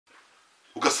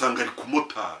ugasanga ari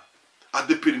kumotara.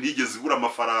 Adepr ntigeze ibura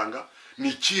amafaranga. Ni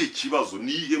ikihe kibazo?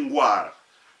 Ni iyihe ngwara?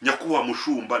 Nyakubahwa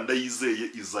mushumba ndayizeye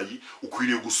Isaie,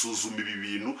 ukwiriye gusuzuma ibi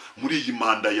bintu muri iyi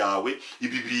manda yawe,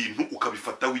 ibi bintu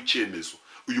ukabifataho icyemezo.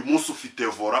 Uyu munsi ufite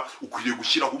vora, ukwiriye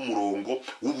gushyiraho umurongo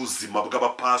w'ubuzima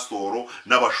bw'abapasitoro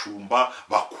n'abashumba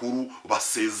bakuru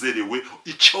basezerewe,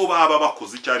 icyo baba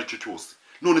bakoze icyo ari cyo cyose.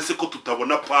 None se ko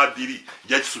tutabona padiri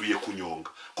yasubiye kunyonga,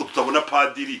 ko tutabona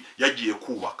padiri yagiye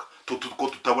kubaka, ko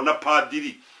tutabona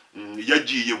padiri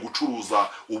yagiye gucuruza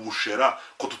ubushera,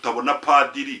 ko tutabona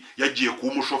padiri yagiye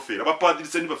kuba umushoferi? Abapadiri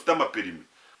se ntibafite amaperimi?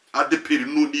 Adepr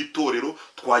n'itorero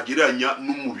twagereranya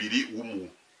n'umubiri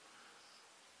w'umuntu.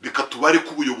 Reka tubare ko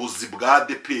ubuyobozi bwa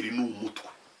Adepr ni umutwe.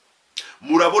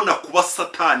 Murabona kuba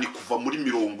Satani kuva muri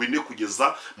 40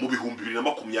 kugeza mu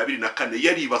 2024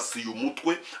 yaribasiye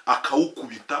umutwe,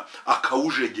 akawukubita,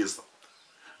 akawujegeza.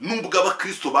 Nubwo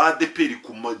abakristo ba Adepr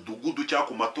ku madugudu cyangwa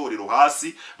ku matorero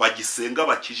hasi bagisenga,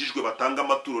 bakijijwe, batanga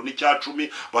amaturo n'icyacumi,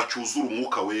 bacyuzura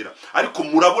umwuka wera, ariko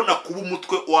murabona kuba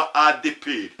umutwe wa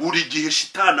Adepr buri gihe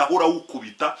shitani ahora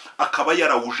wukubita, akaba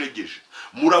yarawujegeje.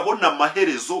 Murabona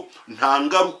amaherezo nta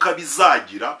ngaruka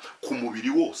bizagira ku mubiri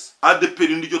wose. Adepr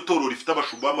niryo torero rifite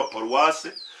abashumba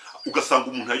b'amaparuwase,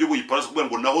 ugasanga umuntu ayoboye iparuwase kugira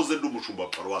ngo nahoze ndi umushumba wa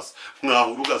paruwase,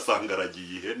 mwahura ugasanga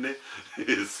aragiye ihene,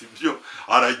 sibyo,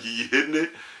 aragiye ihene,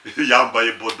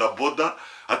 yambaye bodaboda,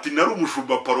 ati nari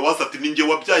umushumba paruwase, ati ninjye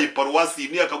wabyaye paruwase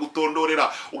iyi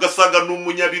akagutondorera. Ugasanga ni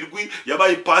umunyabirwi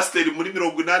yabaye pasiteri muri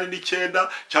 89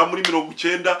 cyangwa muri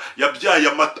 90, yabyaye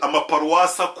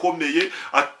amaparuwase akomeye,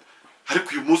 ariko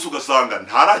uyu munsi ugasanga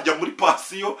ntarajya muri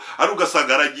pasiyo, ari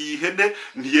ugasanga aragiye ihene,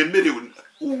 ntiyemerewe.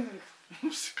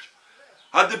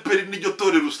 Adepr niryo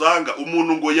torero usanga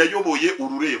umuntu ngo yayoboye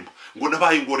ururembo, ngo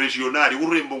nabaye ngo regional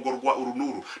ururembo ngo rwa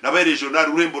urunuru, nabaye regional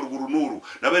ururembo rw'urunuru,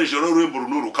 nabaye regional ururembo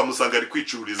runuru, ukamusanga ari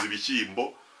kwicururiza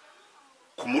ibishyimbo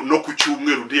no ku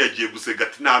cyumweru ntiyagiye gusenga,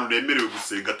 ati nta hantu nemerewe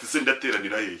gusenga, ati se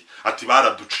ndateranira hehe, ati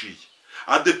baraduciye.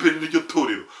 Adepr niryo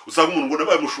torero usanga umuntu ngo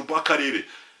nabaye umushumba w'akarere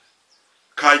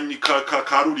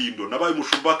ka Rulindo, nabaye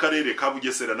umushumba w'akarere ka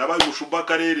Bugesera, nabaye umushumba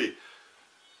w'akarere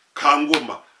ka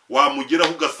Ngoma,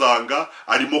 wamugeraho ugasanga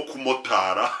arimo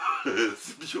kumotara,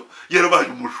 sibyo, yarabaye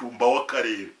umushumba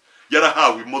w'akarere,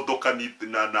 yarahawe imodoka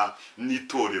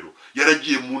n'itorero,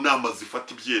 yaragiye mu nama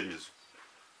zifata ibyemezo,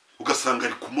 ugasanga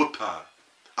ari kumotara.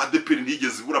 Adepr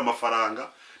ntigeze ibura amafaranga.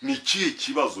 Ni ikihe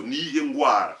kibazo? Ni iyihe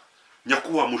ngwara?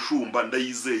 Nyakubahwa mushumba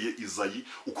ndayizeye Isaie,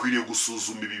 ukwiriye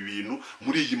gusuzuma ibi bintu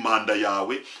muri iyi manda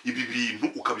yawe, ibi bintu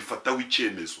ukabifataho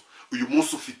icyemezo. Uyu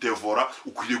munsi ufite vora,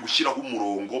 ukwiriye gushyiraho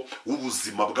umurongo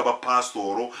w'ubuzima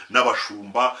bw'abapasitoro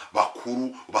n'abashumba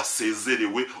bakuru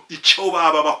basezerewe, icyo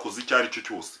baba bakoze icyo ari cyo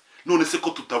cyose. None se ko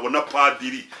tutabona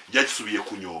padiri yasubiye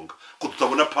kunyonga, ko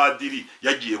tutabona padiri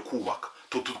yagiye kubaka,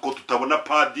 ko tutabona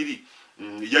padiri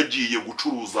yagiye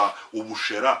gucuruza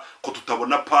ubushera, ko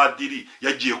tutabona padiri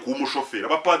yagiye kuba umushoferi?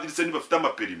 Abapadiri se ntibafite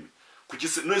amaperimi? Kuki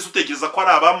se none utekereza ko ari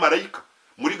abamarayika?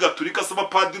 Muri Gatolika se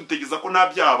abapadiri utekereza ko nta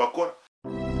byaha bakora?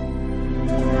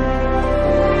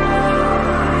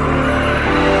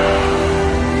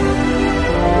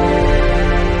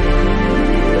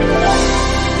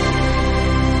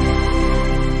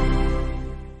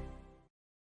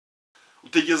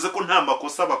 Utekereza ko nta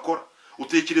makosa bakora?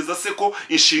 Utekereza se ko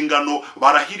inshingano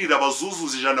barahirira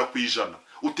bazuzuza 100%?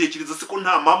 Utekereza se ko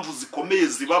nta mpamvu zikomeye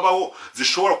zibabaho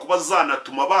zishobora kuba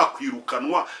zanatuma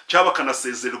bakwirukanwa cyangwa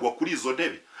bakanasezererwa kuri izo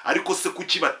ntebe? Ariko se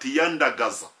kuki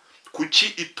batiyandagaza? Kuki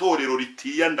itorero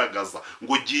ritiyandagaza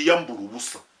ngo giyambura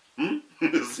ubusa?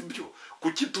 Sibyo,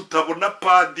 kuki tutabona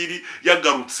padiri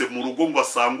yagarutse mu rugo ngo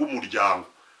asange umuryango?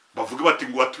 Bavuga bati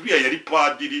ngo aturiya yari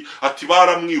padiri, ati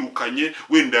baramwirukanye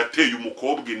wenda yateye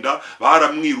umukobwa inda,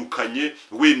 baramwirukanye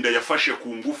wenda yafashe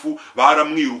ku ngufu,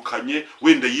 baramwirukanye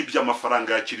wenda yibye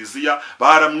amafaranga ya kiliziya,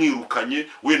 baramwirukanye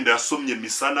wenda yasomye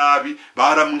misa nabi,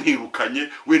 baramwirukanye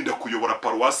wenda kuyobora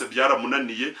paruwase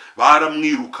byaramunaniye,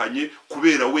 baramwirukanye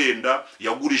kubera wenda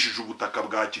yagurishije ubutaka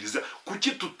bwa kiliziya.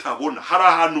 Kuki tutabona hari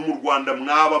ahantu mu Rwanda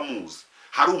mwaba muzi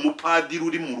hari umupadiri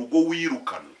uri mu rugo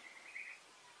wirukana?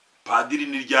 Padiri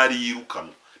ni ryari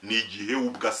yirukanwa? Ni igihe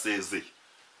ubwo asezeye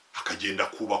akagenda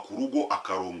kubaka urugo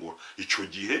akarongora, icyo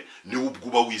gihe ni ubwo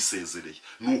uba wisezereye.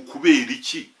 Ni ukubera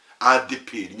iki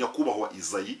Adepr nyakubahwa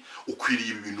Isaie ukwiriye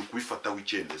ibi bintu kubifataho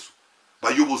icyemezo?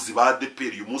 Bayobozi ba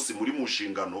Adepr uyu munsi muri mu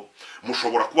nshingano,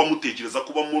 mushobora kuba mutekereza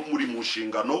kuba muri mu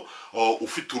nshingano,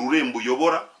 ufite ururembo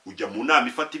uyobora, ujya mu nama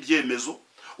ifata ibyemezo,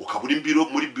 ukabura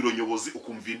muri biro nyobozi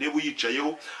ukumva intebe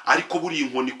uyicayeho, ariko buri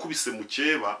inkoni kubise mu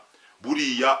cyeba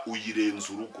buriya uyirenza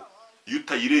urugo. Iyo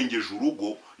utayirengeje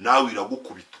urugo nawe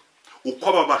iragukubita. Uko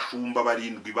aba bashumba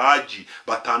 7 bagiye,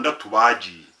 6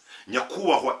 bagiye,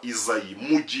 nyakubahwa Isaie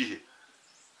mu gihe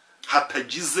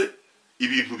hatagize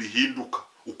ibintu bihinduka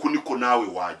uko niko nawe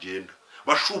wagenda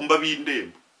bashumba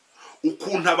b'indembo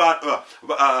ukuntu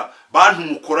bantu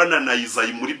mukorana na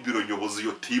Isaie muri biro nyobozi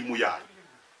yo timu yayo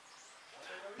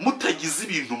mutagize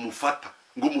ibintu mufata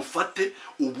ngo mufate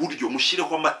uburyo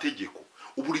mushireho amategeko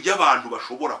uburyo abantu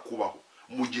bashobora kubaho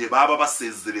mu gihe baba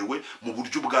basezerewe mu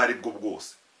buryo bwari bwo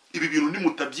bwose ibi bintu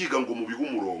nimutabyiga ngo mubihe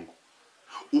umurongo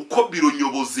uko biro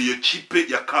nyobozi yo kipe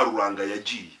ya Karuranga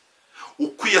yagiye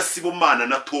uko ya Sibomana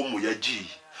na Tom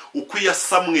yagiye uko ya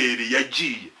Samweli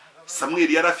yagiye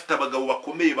Samweli yari afite abagabo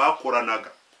bakomeye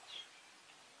bakoranaga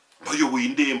bayoboye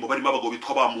indembo barimo abagabo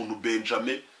bitwa ba muntu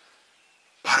Benjamin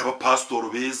baraba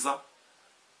pastor beza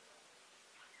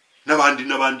n'abandi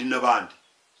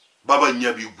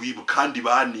babanyabigwi kandi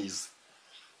banize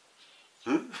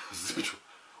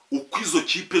uko izo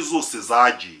kipe zose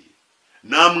zagiye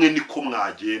namwe niko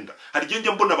mwagenda hari genge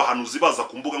mbona abahanuzi baza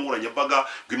ku mbuga nkoranyambaga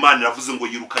ngo Imana yavuze ngo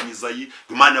yirukanye Isaie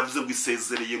ngo Imana yavuze ngo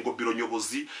isezereye ngo biro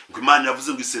nyobozi ngo Imana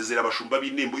yavuze ngo isezerere abashumba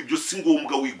b'indembo ibyo si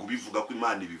ngombwa wiga bivuga ko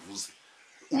Imana ibivuze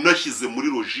unashyize muri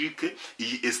logique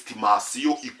iyi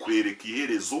estimation ikwereka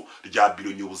iherezo rya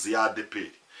biro nyobozi ya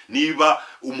Adepr niba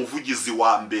umuvugizi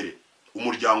wa mbere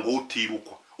umuryango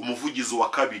utirukwa umuvugizi wa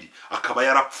kabiri akaba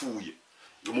yarapfuye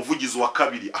umuvugizi wa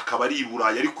kabiri akaba ari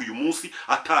Iburayi ariko uyu munsi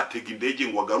atatega indege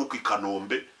ngo agaruke i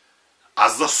Kanombe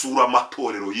azasura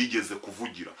amatorero yigeze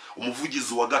kuvugira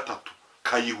umuvugizi wa gatatu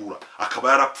Kayihura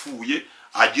akaba yarapfuye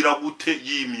agira gute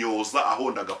yimyoza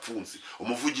ahonda gapfunsi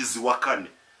umuvugizi wa kane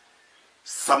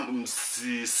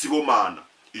Sibomana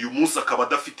uyu munsi akaba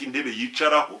adafite intebe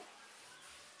yicaraho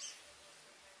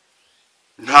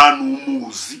nta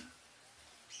numuzi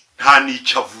nta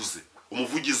nicyavuze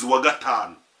umuvugizi wa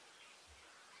gatanu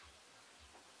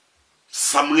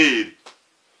Samweli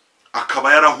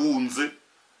akaba yarahunze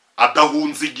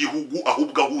adahunze igihugu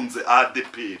ahubwo ahunze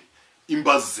Adepr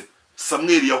imbaze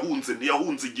Samweli yahunze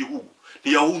ntiyahunze igihugu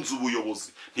ntiyahunze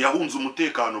ubuyobozi ntiyahunze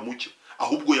umutekano muke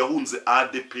ahubwo yahunze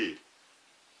Adepr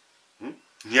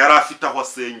ntiyari afite aho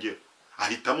asengera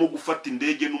ahitamo gufata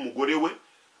indege n'umugore we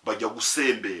bajya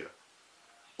gusembera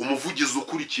umuvugizi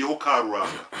ukurikiyeho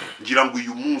Karuranga ngira ngo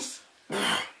uyu munsi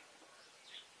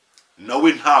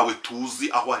nawe ntawe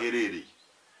tuzi aho aherereye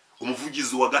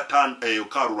umuvugizi wa gatanu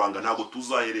Karuranga ntago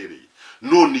tuzaherereye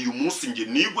none uyu munsi nge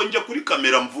nigwe njya kuri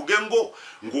kamera mvuge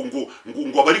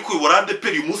ngo abari kuyobora Adepr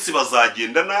uyu munsi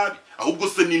bazagenda nabi ahubwo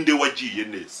se ninde wagiye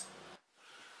neza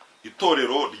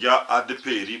itorero rya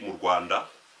Adepr mu Rwanda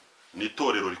ni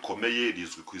itorero rikomeye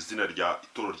rizwi ku izina rya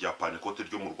itorero rya Panekote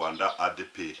ryo mu Rwanda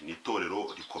Adepr ni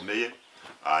itorero rikomeye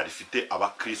rifite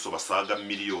abakristo basaga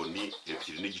miliyoni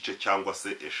 2.5 cyangwa se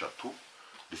 3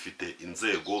 rifite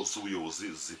inzego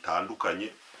z'ubuyobozi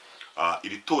zitandukanye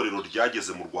iri torero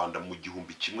ryageze mu Rwanda mu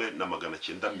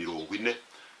 1940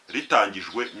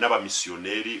 ritangijwe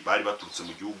n'abamisiyoneri bari baturutse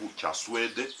mu gihugu cya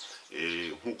Swede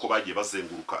nkuko bagiye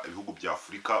bazenguruka ibihugu bya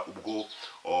Afurika ubwo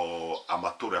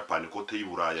amatora ya Panekote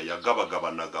y'Iburaya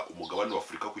yagabagabanaga umugabane wa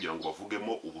Afurika kugira ngo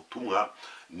bavugemo ubutumwa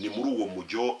ni muri uwo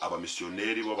mujyo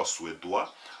abamisiyoneri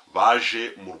b'abaswedwa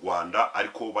baje mu Rwanda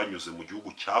ariko banyuze mu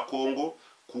gihugu cya Kongo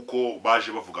kuko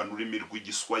baje bavuga n'ururimi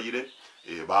rw'igiswahili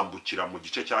bambukira mu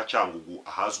gice cya Cyangugu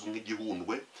ahazwi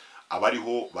nk'igihundwe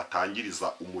abariho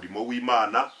batangiriza umurimo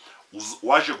w'Imana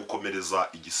waje gukomereza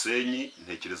igisenyi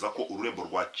ntekereza ko ururembo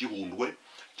rwa Gihundwe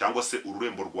cyangwa se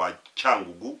ururembo rwa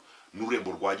Cyangugu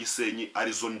n'ururembo rwa Gisenyi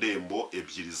arizo ndembo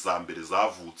ebyiri za mbere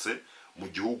zavutse mu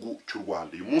gihugu cy'u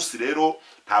Rwanda uyu munsi rero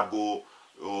ntabwo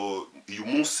uyu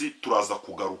munsi turaza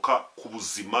kugaruka ku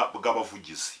buzima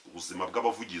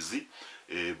bw'abavugizi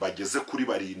bageze kuri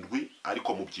 7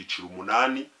 ariko mu byiciro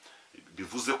 8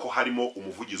 bivuze ko harimo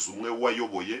umuvugizi umwe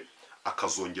wayoboye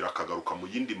akazongera akagaruka mu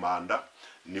yindi manda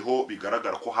niho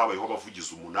bigaragara ko habayeho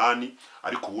abavugizi 8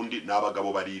 ariko ubundi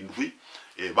n'abagabo 7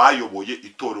 bayoboye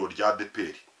itorero rya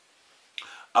Adepr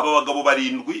aba bagabo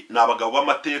 7 n'abagabo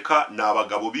b'amateka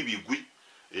n'abagabo b'ibigwi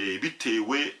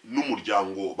bitewe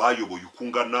n'umuryango bayoboye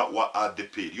ukungana wa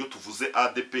Adepr iyo tuvuze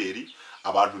Adepr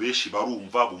abantu benshi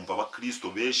bumva abakristo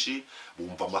benshi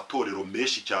bumva amatorero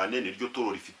menshi cyane niryo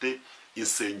torero rifite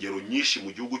insengero nyinshi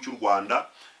mu gihugu cy'u Rwanda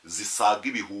zisaga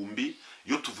ibihumbi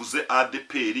iyo tuvuze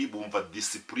Adepr bumva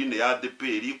discipline ya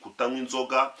Adepr kutanywa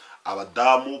inzoga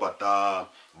abadamu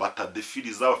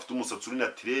batadefiriza bafite umusatsi uri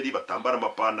naturel batambara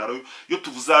amapantaro iyo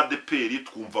tuvuze Adepr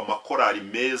twumva amakorari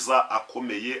meza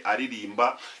akomeye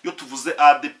aririmba iyo tuvuze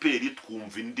Adepr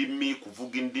twumva indimi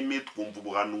kuvuga indimi twumva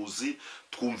ubuhanuzi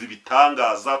twumva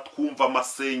ibitangaza twumva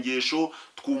amasengesho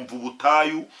twumva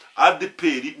ubutayu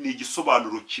Adepr ni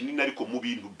igisobanuro kinini ariko mu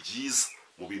bintu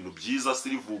byiza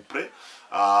s'il vous plaît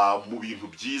mu bintu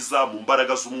byiza, mu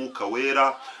mbaraga z'umwuka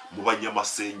wera, mu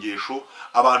banyamasengesho.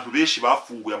 Abantu benshi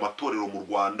bafunguye amatorero mu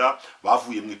Rwanda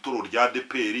bavuye mu itorero rya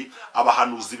Adepr.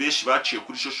 Abahanuzi benshi baciye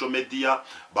kuri social media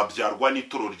babyarwa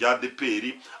n'itorero rya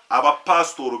Adepr.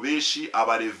 Abapasitoro benshi,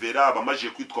 abarevera, abamaje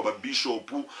kwitwa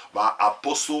ababishopu, ba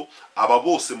aposo, aba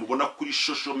bose mubona kuri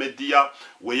social media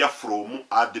where from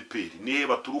Adepr. Nihe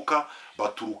baturuka?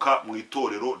 Baturuka mu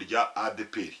itorero rya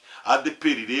Adepr.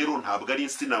 Adepr rero ntabwo ari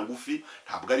insina ngufi,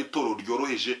 ntabwo ari itorero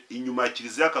ryoroheje. Inyuma ya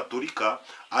Kiliziya Katolika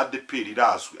Adepr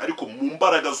irazwi, ariko mu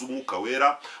mbaraga z'umwuka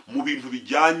wera, mu bintu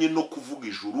bijyanye no kuvuga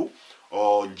ijuru,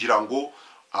 ngira ngo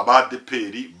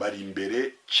Adepr bari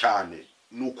imbere cyane.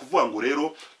 Ni ukuvuga ngo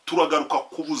rero turagaruka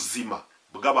ku buzima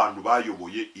bw'abantu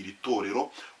bayoboye iri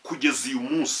torero kugeza uyu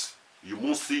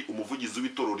munsi. Umuvugizi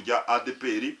w'itorero rya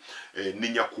Adepr ni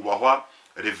nyakubahwa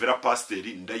Revera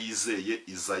Pasiteri Ndayizeye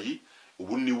Isaie.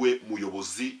 Ubu niwe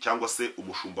muyobozi cyangwa se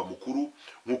umushumba mukuru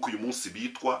nk'uko uyu munsi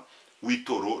bitwa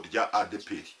w'itorero rya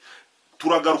Adepr.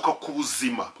 Turagaruka ku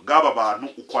buzima bw'aba bantu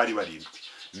uko ari barindwi.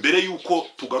 Mbere yuko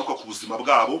tugaruka ku buzima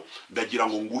bwabo, ndagira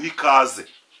ngo nguhe ikaze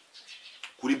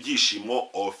kuri Byishimo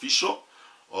official.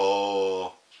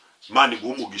 Imana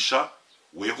iguhe umugisha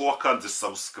weho wakanze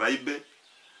subscribe,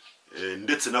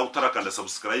 ndetse nawe utarakanda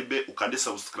subscribe ukande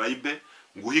subscribe.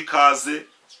 Nguhe ikaze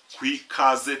ku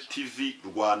Ikaze TV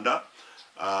Rwanda.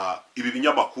 Ibi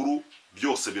binyamakuru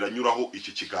byose biranyuraho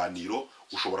iki kiganiro,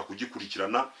 ushobora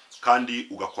kugikurikirana kandi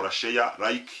ugakora share,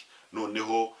 like,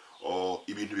 noneho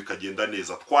ibintu bikagenda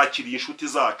neza. Twakiriye inshuti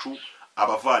zacu,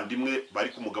 abavandimwe bari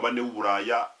ku mugabane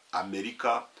w'Uburaya,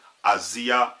 Amerika,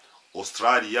 Aziya,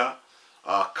 Australia,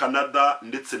 Canada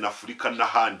ndetse na Afurika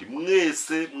n'ahandi.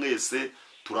 Mwese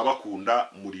turabakunda,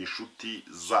 muri inshuti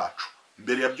zacu.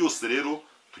 Mbere ya byose rero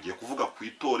tugiye kuvuga ku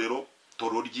itorero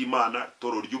ry'Imana,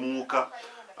 itorero ry'umwuka.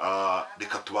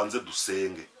 Reka tubanze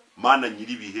dusenge. Mana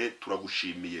nyiribihe,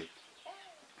 turagushimiye.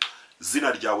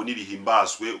 Zina ryawe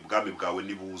nirihimbazwe, ubwami bwawe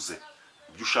nibuze.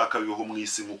 Ibyo ushaka bibaho mu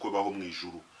isi nk'uko bibaho mu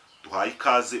ijuru. Duhaye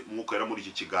ikaze umwuka wera muri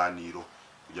iki kiganiro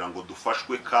kugira ngo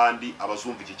dufashwe, kandi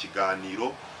abazumva iki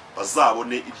kiganiro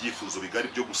bazabone ibyifuzo bigari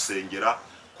byo gusengera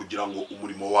kugira ngo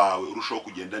umurimo wawe urusheho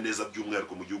kugenda neza,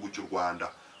 by'umwihariko mu gihugu cy'u Rwanda.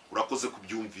 Urakoze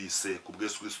kubyumvise, ku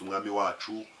bw'Yesu Kristo umwami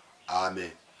wacu,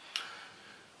 amen.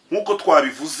 Nk'uko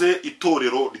twabivuze,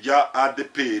 itorero rya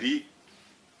Adepr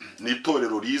ni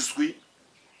itorero rizwi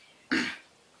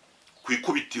ku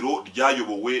ikubitiro,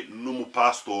 ryayobowe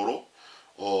n'umupasitoro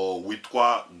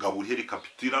witwa Gaburiyeli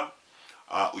Kapitira.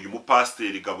 Uyu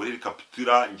mupasiteri Gaburiyeli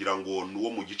Kapitira ngira ngo ni uwo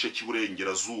mu gice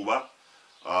cy'Iburengerazuba,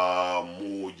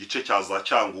 mu gice cya za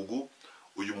Cyangugu.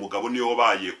 Uyu mugabo niwe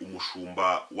wabaye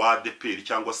umushumba wa Adepr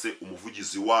cyangwa se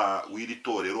umuvugizi w'iri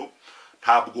torero.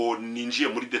 Ntabwo ninjiye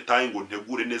muri detail ngo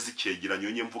ntegure neza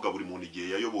icyegeranyo nye mvuga buri muntu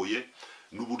igihe yayoboye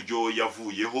n'uburyo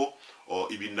yavuyeho.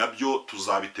 Ibi nabyo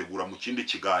tuzabitegura mu kindi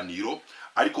kiganiro.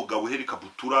 Ariko Gaburiyeli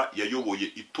Kapitira yayoboye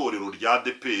itorero rya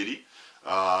Adepr,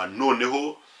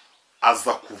 noneho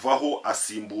aza kuvaho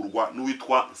asimburwa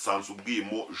n'uwitwa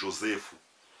Nsanzubwimo Joseph.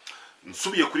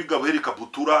 Nsubiye kuri Gaburiyeli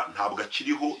Kapitira, ntabwo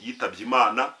akiriho, yitabye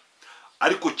Imana.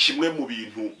 Ariko kimwe mu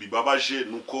bintu bibabaje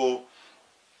nuko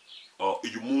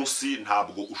uyu munsi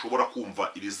ntabwo ushobora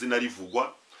kumva iri zina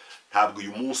rivugwa. Ntabwo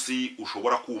uyu munsi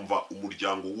ushobora kumva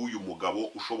umuryango w'uyu mugabo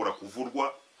ushobora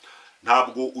kuvurwa.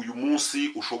 Ntabwo uyu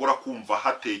munsi ushobora kumva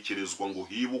hatekerezwa ngo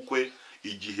hibukwe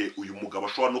igihe uyu mugabo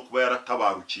ashobora no kuba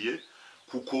yaratabarukiye,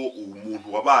 kuko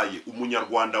umuntu wabaye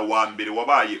umunyarwanda wa mbere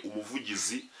wabaye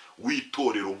umuvugizi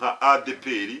w'itorero nka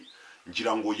Adepr,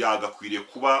 ngira ngo yagakwiriye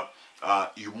kuba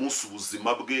uyu munsi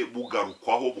ubuzima bwe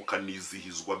bugarukwaho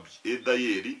bukanizihizwa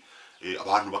edayeri,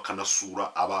 abantu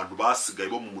bakanasura abantu basigaye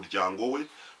bo mu muryango we,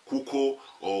 kuko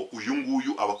uyu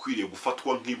nguyu abakwiriye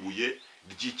gufatwa nk'ibuye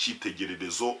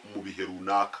ry'icyitegererezo mu bihe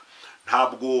runaka.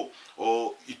 Ntabwo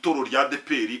itorero rya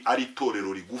Adepr ari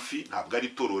itorero rigufi, ntabwo ari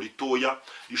itorero ritoya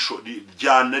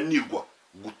ryananirwa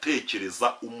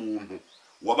gutekereza umuntu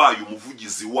wabaye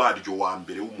umuvugizi waryo wa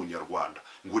mbere w'umunyarwanda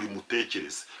ngo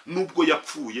rimutekereze. Nubwo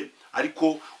yapfuye,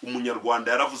 ariko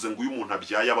umunyarwanda yaravuze ngo iyo umuntu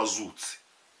abyaye abazutse.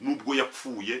 Nubwo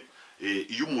yapfuye,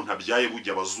 iyo umuntu abyaye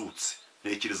bujya abazutse.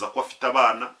 Ntekereza ko afite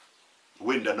abana,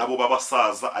 wenda nabo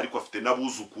babasaza, ariko afite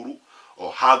n'abuzukuru.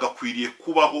 Hagakwiriye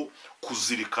kubaho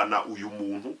kuzirikana uyu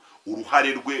muntu,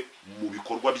 uruhare rwe mu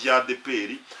bikorwa bya Adepr,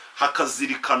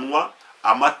 hakazirikanwa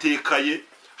amateka ye,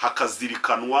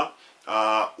 hakazirikanwa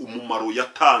umumaro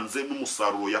yatanze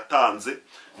n'umusaruro yatanze.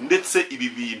 Ndetse ibi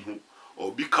bintu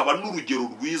bikaba n'urugero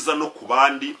rwiza no ku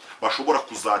bandi bashobora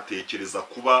kuzatekereza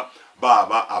kuba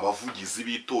baba abavugizi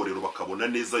b'itorero, bakabona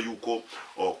neza yuko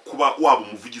kuba waba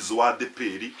umuvugizi wa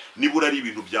Adepr nibura ari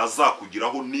ibintu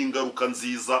byazakugiraho n'ingaruka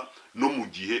nziza no mu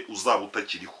gihe uzaba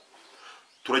utakiriho.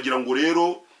 Turagira ngo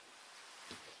rero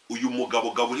uyu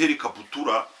mugabo Gaburiyeli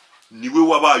Kabutura niwe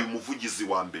wabaye umuvugizi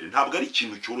wa mbere. Ntabwo ari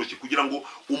ikintu cyoroshye kugira ngo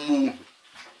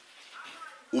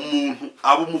umuntu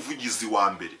abe umuvugizi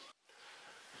wa mbere.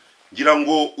 Ngira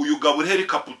ngo uyu Gaburiyeli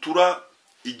Kabutura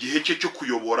igihe cye cyo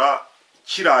kuyobora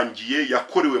kirangiye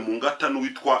yakorewe mu ngata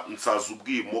n'uwitwa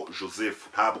Nsazubwimo Joseph.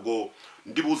 Ntabwo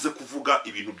ndibuze kuvuga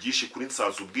ibintu byinshi kuri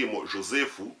Nsazubwimo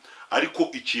Joseph, ariko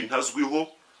ikintu azwiho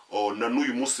na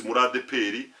n'uyu munsi muri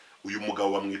Adepr, uyu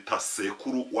mugabo bamwita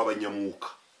sekuru w'abanyamwuka.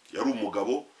 Yari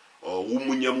umugabo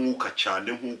w'umunyamwuka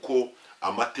cyane nk'uko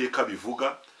amateka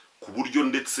bivuga, ku buryo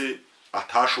ndetse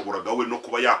atashoboraga we no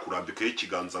kuba yakurambikaho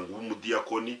ikiganza ngo ube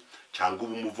umudiyakoni cyangwa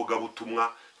ube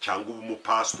umuvugabutumwa cyangwa ube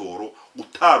umupasitoro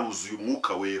utaruzuye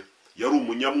umwuka wera. Yari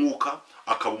umunyamwuka,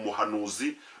 akaba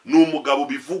umuhanuzi. Ni umugabo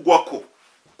bivugwa ko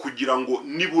kugira ngo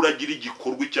nibura agire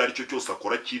igikorwa icyo ari cyo cyose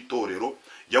akora cy'itorero,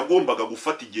 yagombaga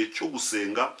gufata igihe cyo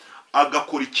gusenga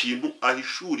agakora ikintu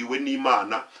ahishuriwe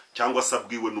n'Imana cyangwa se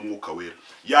abwiwe n'umwuka wera.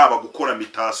 Yaba gukora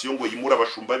mitasiyo ngo yimura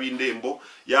abashumba b'indembo,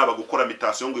 yaba gukora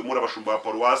mitasiyo ngo yimura abashumba ba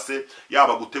paruwase,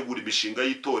 yaba gutegura imishinga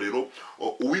y'itorero.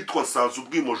 Uwitwa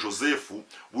Nsazubwimo Joseph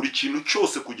buri kintu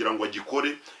cyose kugira ngo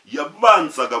agikore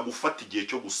yabanzaga gufata igihe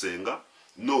cyo gusenga.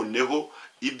 Noneho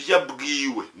ibyo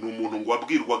abwiwe ni umuntu ngo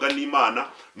wabwirwaga n'Imana,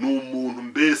 ni umuntu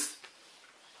mbese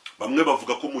bamwe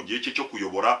bavuga ko mu gihe cye cyo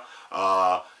kuyobora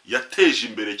yateje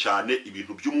imbere cyane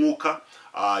ibintu by'umwuka.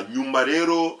 Nyuma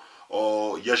rero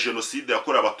ya jenoside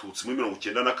yakorewe abatutsi muri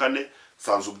 1994,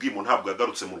 Nsazubwimo ntabwo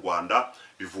yagarutse mu Rwanda.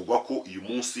 Bivugwa ko uyu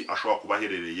munsi ashobora kuba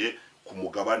aherereye ku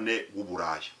mugabane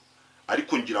w'Uburayi.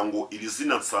 Ariko ngira ngo iri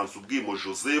zina Nsazubwimo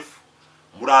Joseph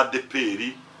muri Adepr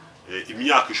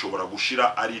imyaka ishobora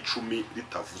gushira ari 10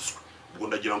 ritavuzwe. Ubwo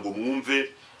ndagira ngo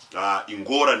mwumve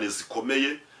ingorane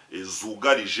zikomeye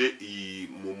zugarije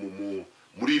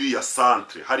muri iriya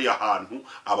centre, hari ahantu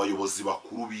abayobozi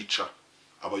bakuru bicara.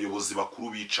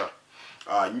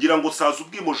 Ngira ngo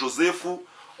Nsazubwimo Joseph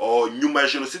nyuma ya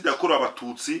jenoside yakorewe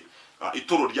abatutsi,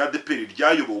 itorero rya Adepr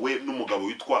ryayobowe n'umugabo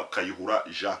witwa Kayihura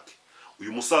Jacques.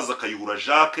 Uyu musaza Kayihura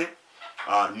Jacques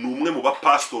ni umwe mu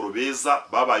bapasitoro beza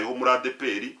babayeho muri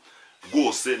Adepr.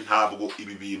 Rwose ntabwo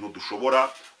ibi bintu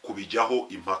dushobora kubijyaho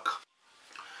impaka.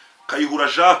 Kayihura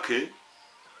Jacques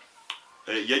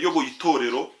yayoboye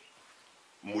itorero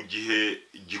mu gihe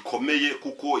gikomeye,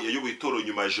 kuko yayoboye itorero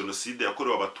nyuma ya jenoside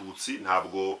yakorewe abatutsi.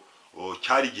 Ntabwo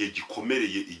cyari igihe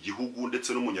gikomereye igihugu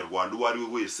ndetse n'umunyarwanda uwo ari we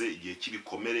wese, igihe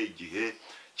cy'ibikomere, igihe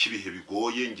cy'ibihe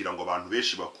bigoye. Ngira ngo abantu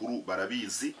benshi bakuru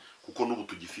barabizi, kuko n'ubu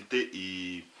tugifite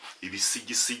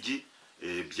ibisigisigi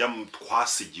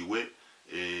twasigiwe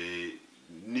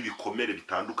n'ibikomere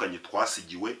bitandukanye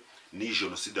twasigiwe ni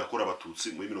jenoside yakorewe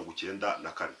abatutsi muri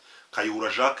 1994.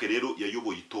 Kayihura Jacques rero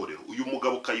yayoboye itorero. Uyu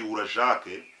mugabo Kayihura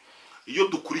Jacques, iyo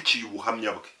dukurikiye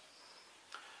ubuhamya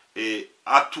bwe,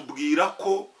 atubwira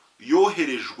ko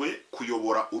yoherejwe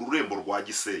kuyobora ururembo rwa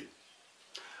Gisenyi.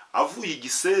 Avuye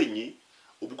Gisenyi,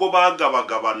 ubwo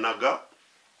bagabagabanaga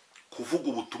kuvuga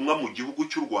ubutumwa mu gihugu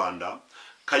cy'u Rwanda,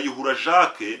 Kayihura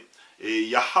Jacques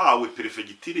yahawe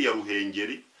perefegitire ya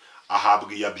Ruhengeri,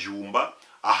 ahabwa iya Byumba,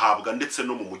 ahabwa ndetse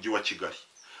no mu mujyi wa Kigali.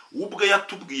 Ubwo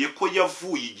yatubwiye ko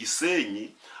yavuye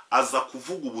Gisenyi aza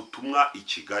kuvuga ubutumwa i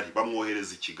Kigali,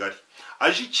 bamwohereza i Kigali.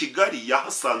 Aje i Kigali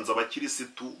yahasanze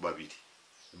abakirisitu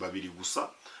babiri gusa,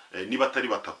 niba atari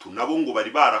batatu, nabo ngo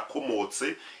bari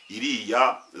barakomotse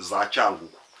iriya za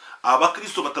Cyangugu.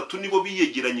 Abakristo batatu nibo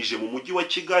biyegeranyije mu mujyi wa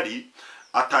Kigali,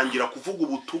 atangira kuvuga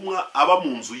ubutumwa aba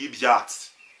mu nzu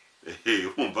y'ibyatsi.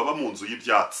 Urumva aba mu nzu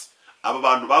y'ibyatsi. Aba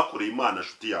bantu bakoreye Imana,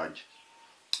 nshuti yanjye,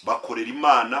 bakorera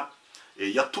Imana.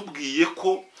 Yatubwiye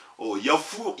ko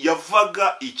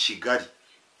yavaga i Kigali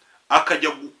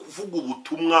akajya kuvuga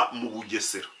ubutumwa mu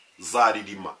Bugesera, za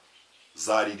Ririma,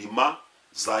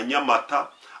 za Nyamata,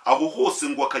 aho hose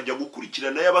ngo akajya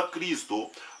gukurikirana y'abakristo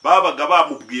babaga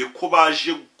bamubwiye ko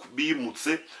baje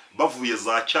bimutse bavuye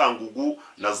za Cyangugu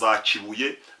na za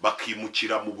Kibuye,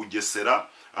 bakimukira mu Bugesera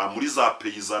muri za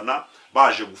Peyizana,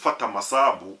 baje gufata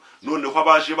amasambu. Noneho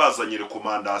abaje bazanye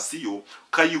rekomandasiyo,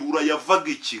 Kayihura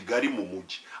yavaga i Kigali mu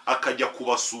mujyi akajya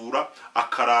kubasura,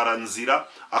 akarara nzira,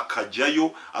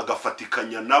 akajyayo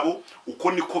agafatikanya nabo.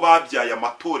 Uko niko babyaye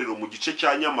amatorero mu gice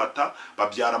cya Nyamata,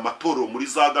 babyara amatorero muri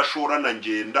za Gashora na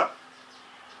Ngenda,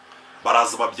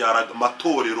 baraza babyara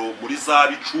amatorero muri za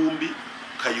Bicumbi.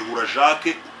 Kayihura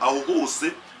Jacques aho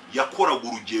hose yakoraga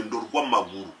urugendo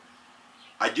rw'amaguru.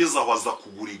 Ageze aho aza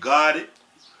kugura igare,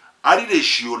 ari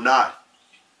regional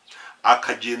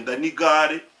akagenda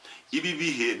n'igare. Ibi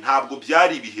bihe ntabwo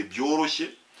byari ibihe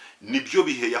byoroshye, nibyo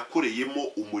bihe yakoreyemo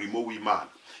umurimo w'Imana.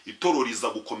 Itorero riza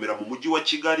gukomera mu mujyi wa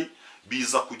Kigali,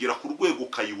 biza kugera ku rwego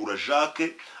Kayihura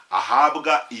Jacques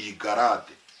ahabwa iyi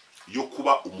garade yo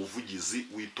kuba umuvugizi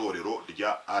w'itorero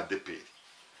rya Adepr.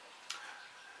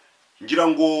 Ngira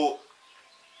ngo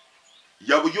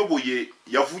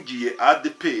yavugiye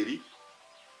Adepr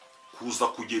kuza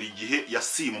kugera igihe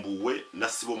yasimbuwe na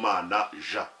Sibomana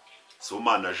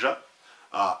Jean.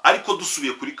 Ariko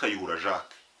dusubiye kuri Kayihura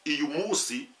Jacques, uyu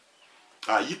munsi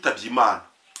yitabye Imana,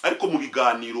 ariko mu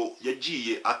biganiro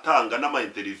yagiye atanga n'ama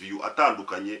interview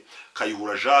atandukanye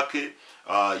Kayihura Jacques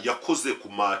yakoze ku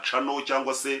macano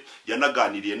cyangwa se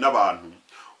yanaganiriye n'abantu,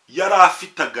 yari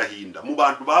afite agahinda. Mu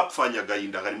bantu bapfanye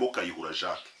agahinda harimo Kayihura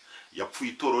Jacques.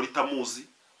 Yapfuye itorero ritamuzi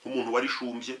nk'umuntu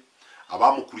warishumbye,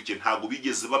 abamukurikiye ntago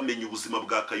bigeze bamenya ubuzima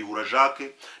bwa Kayihura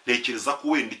Jacques. Ntekereza ko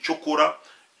wenda icyo kora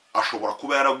ashobora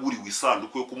kuba yaraguriwe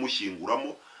isanduku yo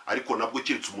kumushyinguramo, ariko nabwo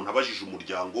keretse umuntu abajije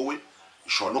umuryango we,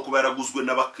 ishobora no kuba yaraguzwe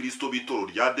n'abakristo b'itorero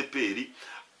rya Adepr.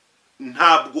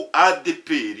 Ntabwo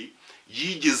Adepr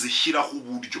yigeze ishyiraho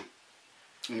uburyo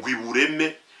ngo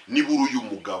ibureme nibura uyu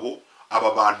mugabo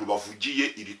aba bantu bavugiye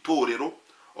iri torero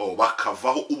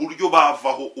bakavaho, uburyo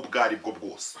bavaho ubwo ari bwo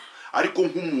bwose. Ariko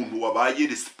nk'umuntu wabaye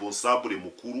responsable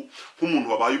mukuru, nk'umuntu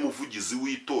wabaye umuvugizi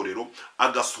w'itorero,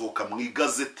 agasohoka mu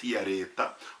igazeti ya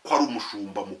leta ko ari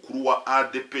umushumba mukuru wa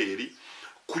Adepr,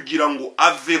 kugira ngo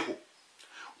aveho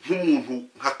nk'umuntu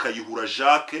nka Kayihura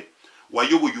Jacques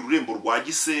wayoboye ururembo rwa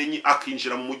Gisenyi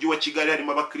akinjira mu mujyi wa Kigali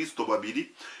harimo abakristo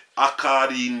babiri,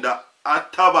 akarinda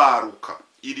atabaruka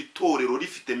iri torero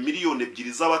rifite miliyoni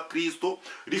 2 z'abakristo,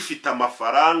 rifite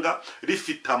amafaranga,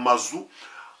 rifite amazu.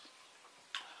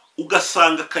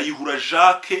 Ugasanga Kayihura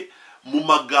Jacques mu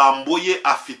magambo ye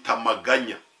afite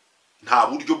amaganya, nta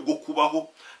buryo bwo kubaho,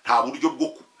 nta buryo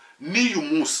bwo n'uyu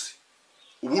munsi.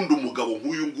 Ubundi umugabo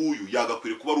nk'uyu nguyu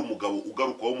yagakwiriye kuba ari umugabo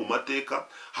ugarukaho mu mateka,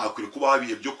 hagakwiriye kuba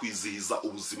ibihe byo kwizihiza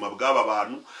ubuzima bw'aba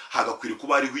bantu, hagakwiriye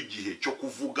kuba hariho igihe cyo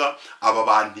kuvuga aba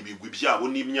bantu ibigwi byabo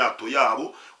n'imyato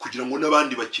yabo, kugira ngo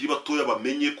n'abandi bakiri batoya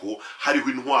bamenye ko hariho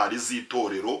intwari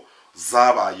z'itorero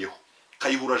zabayeho.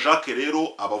 Kayihura Jacques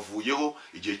rero abavuyeho,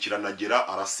 igihe kiranagera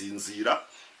arasinzira,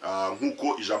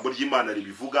 nk'uko ijambo ry'Imana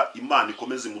ribivuga. Imana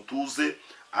ikomeze mutuze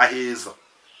aheza.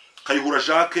 Kayihura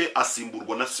Jacques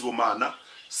asimburwa na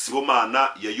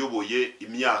Sibomana yayoboye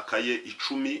imyaka ye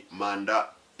 10, manda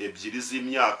 2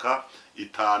 z'imyaka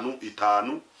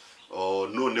 5.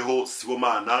 Noneho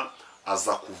Sibomana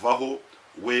aza kuvaho,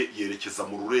 we yerekeza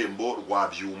mu rurembo rwa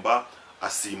Byumba,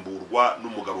 asimburwa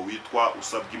n'umugabo witwa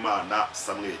Usabwimana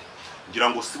Samuel. Ngira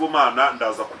ngo Sibomana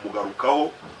ndaza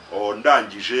kumugarukaho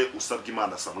ndangije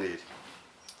Usabwimana Samuel.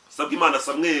 Usabwimana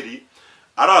Samuel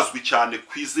arazwi cyane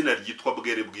ku izina ryitwa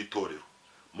Bwere bw'itorero.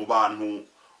 Mu bantu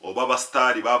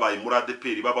b'abastari babaye muri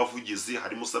Adepr b'abavugizi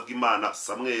harimo Usabwimana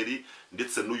Samuel,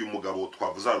 ndetse n'uyu mugabo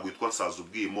twavuze rwitwa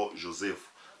Nsazubwimo Joseph.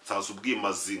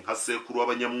 Nsazubwimazi nka sekuru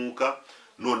w'abanyamwuka.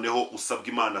 Noneho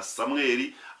Usabwimana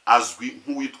Samuel azwi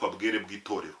nk'uwitwa Bwere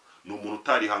bw'itorero. Ni umuntu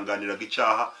utarihanganiraga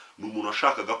icyaha, ni umuntu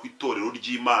washakaga ko itorero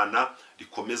ry'Imana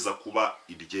rikomeza kuba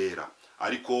iryera.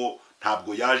 Ariko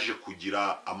ntabwo yaje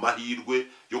kugira amahirwe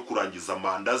yo kurangiza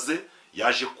manda ze,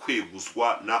 yaje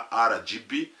kweguzwa na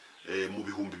RGB mu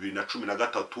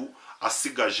 2013,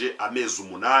 asigaje amezi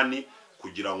 8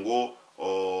 kugira ngo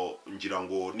ngira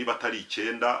ngo niba atari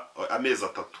 9, amezi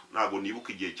 3, ntago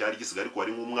nibuka igihe cyari gisigaye, ariko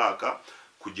ari nk'umwaka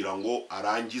kugira ngo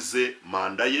arangize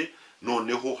manda ye.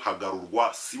 Noneho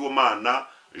hagarurwa Sibomana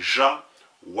Jean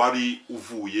wari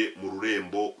uvuye mu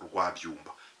rurembo rwa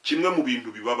Byumba. Kimwe mu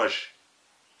bintu bibabaje,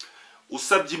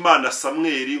 Usabwimana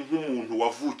Samuel nk'umuntu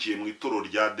wavukiye mu itorero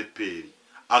rya Adepr,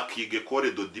 akiga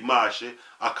école de dimanche,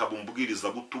 akaba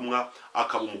umubwiriza butumwa,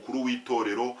 akaba umukuru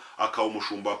w'itorero, akaba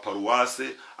umushumba wa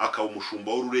paruwase, akaba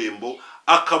umushumba w'ururembo,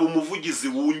 akaba umuvugizi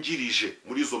wungirije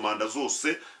muri izo manda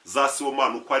zose za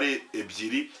Sibomana uko ari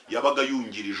 2, yabaga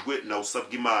yungirijwe na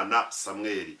Usabwimana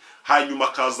Samuel. Hanyuma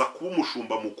akaza kuba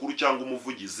umushumba mukuru cyangwa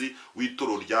umuvugizi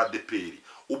w'itorero rya Adepr,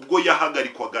 ubwo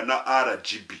yahagarikwaga na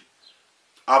RGB.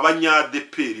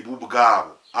 Abanyadepr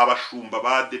b'ubwabo, abashumba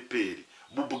ba Adepr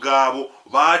b'ubwabo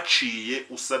baciye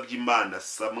Usabwimana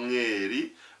Samuel,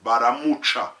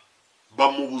 baramuca,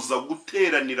 bamubuza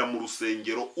guteranira mu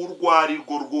rusengero urwari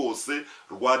rwo rwose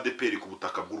rwa Adepr ku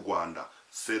butaka bw'u Rwanda.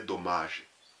 C'est dommage.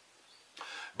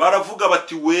 Baravuga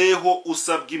bati weho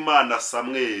Usabwimana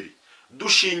Samuel,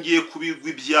 dushingiye ku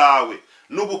bigwi byawe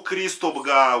n'ubukristo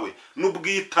bwawe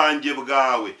n'ubwitange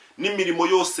bwawe n'imirimo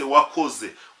yose wakoze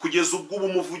kugeza ubwo uba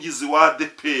umuvugizi wa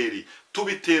Adepr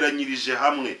tubiteranyirije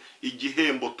hamwe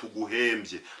igihembo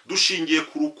tuguhembye dushingiye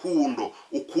ku rukundo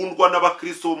ukundwa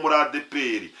n'abakristo bo muri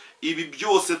Adepr. Ibi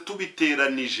byose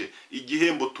tubiteranije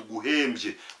igihembo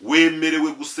tuguhembye.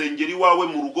 Wemerewe gusengera iwawe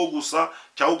mu rugo gusa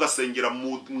cyangwa ugasengera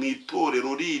mu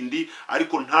itorero rindi,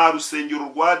 ariko nta rusengero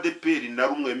rwa Adepr na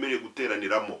rumwe wemerewe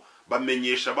guteraniramo.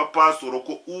 Bamenyesha abapasoro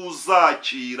ko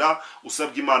uzakira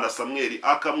usabye Imana Samweli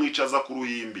akamwicaza ku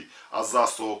ruhimbi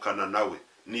azasohokana nawe.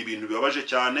 Ni ibintu bibabaje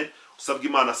cyane. Usabye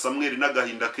Imana Samweli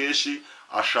n'agahinda kenshi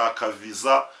ashaka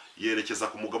viza yerekeza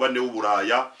ku mugabane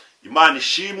w'Uburaya. Imana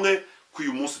ishimwe ko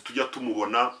uyu munsi tujya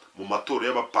tumubona mu matoro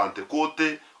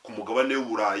y'abapantekote ku mugabane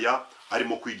w'Uburaya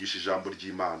arimo kwigisha ijambo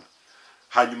ry'Imana.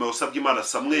 Hanyuma usabye Imana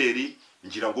Samweli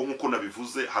ngira ngo nkuko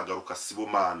nabivuze hagaruka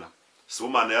Sibomana.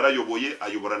 Sibomana yarayoboye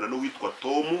ayoborana n'uwitwa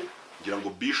Tom, ngira ngo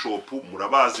Bishop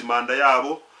murabazi manda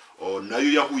yabo,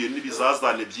 nayo yahuye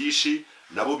n'ibizazane byinshi,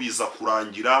 nabo biza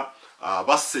kurangira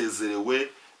basezerewe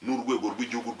n'urwego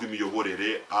rw'igihugu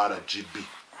rw'imiyoborere RGB.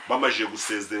 Bamaje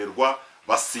gusezererwa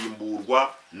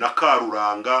basimburwa na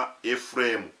Karuranga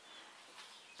Ephraim.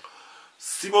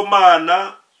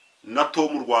 Sibomana na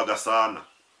Tom Rwagasana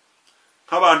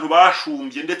nk'abantu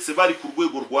bashumbye ndetse bari ku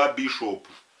rwego rwa Bishop,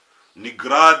 ni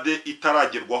grade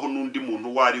itaragerwaho n'undi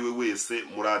muntu wari we wese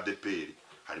muri Adepr.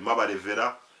 Harimo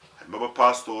abarevera, harimo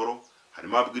abapastoro,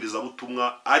 harimo ababwiriza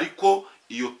butumwa, ariko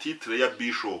iyo titre ya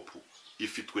Bishop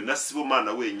ifitwe na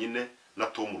Sibomana wenyine na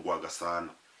Tom Rwagasana.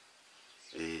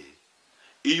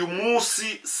 Uyu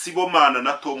munsi Sibomana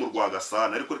na Tom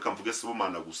Rwagasana, ariko reka mvuge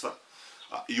Sibomana gusa.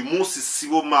 Uyu munsi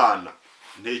Sibomana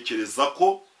ntekereza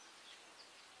ko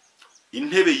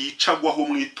intebe yicagwaho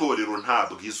mu itorero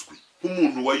ntabwo izwi.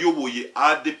 Nk'umuntu wayoboye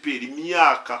Adepr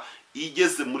imyaka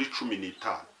igeze muri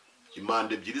 15,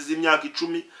 imande ebyiri z'imyaka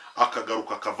 10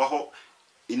 akagaruka akavaho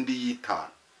indi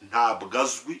y'itanu, ntabwo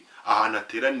azwi. Ahantu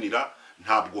ateranira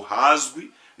ntabwo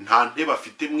hazwi, nta ntebe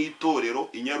afite mu itorero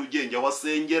i Nyarugenge aho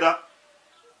asengera.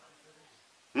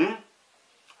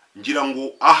 Ngira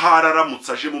ngo ahari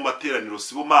aramutse aje mu materaniro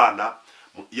Sibomana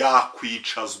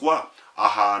yakwicazwa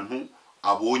ahantu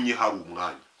abonye hari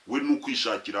umwanya. We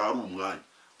n'ukwishakira hari umwanya,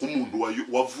 nk'umuntu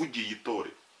wavugiye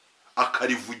itorero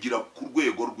akarivugira ku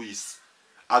rwego rw'isi,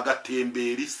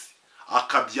 agatembera isi,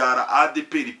 akabyara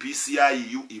Adepr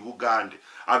PCIU i Bugande,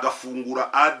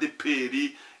 agafungura Adepr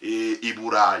i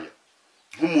Buraya.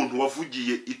 Nk'umuntu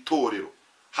wavugiye itorero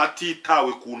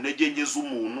hatitawe ku ntege nke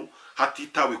z'umuntu,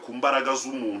 hatitawe ku mbaraga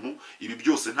z'umuntu. Ibi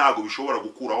byose ntago bishobora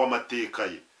gukuraho amateka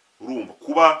ye. Urumva,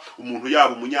 kuba umuntu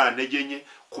yaba umunyantege nke,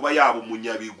 kuba yaba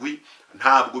umunyabigwi,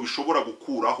 ntabwo bishobora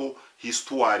gukuraho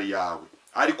histoire yawe.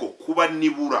 Ariko kuba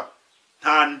nibura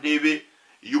nta ntebe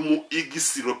y'umu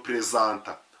igisi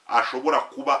representa ashobora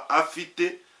kuba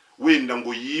afite, wenda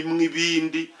ngo yimwe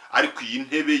ibindi, ariko iyi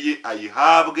ntebe ye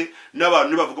ayihabwe.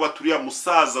 N'abantu bavuga baturiya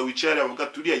musaza wicaye bavuga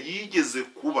turiya yigeze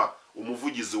kuba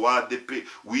umuvugizi wa Adepr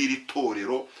w'iri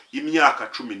torero imyaka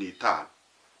 15,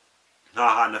 nta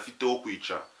hantu afite ho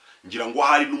kwicara. Ngira ngo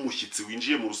hari n'umushyitsi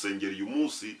winjiye mu rusengero uyu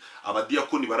munsi,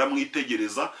 abadiyakoni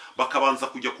baramwitegereza bakabanza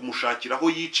kujya kumushakira aho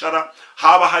yicara.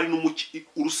 Haba hari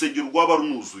urusengero rwaba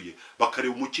runuzuye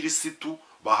bakareba umukirisitu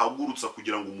bahagurutsa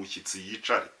kugira ngo umushyitsi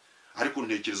yicare. Ariko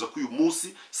ntekereza ko uyu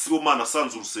munsi Sibomana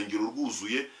asanze urusengero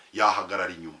rwuzuye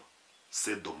yahagarara inyuma.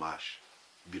 C'est dommage,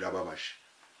 birababaje.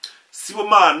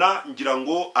 Sibomana ngira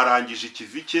ngo arangije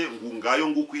ikivike ngo ngayo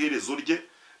nguko iherezo rye.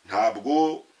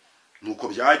 Ntabwo nuko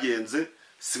byagenze.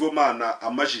 Sibomana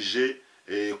amajije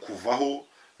kuvaho,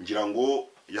 ngira ngo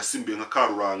yasimbiye nka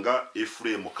Karuranga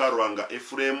Ephraim. Karuranga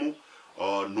Ephraim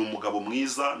ni umugabo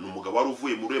mwiza, ni umugabo wari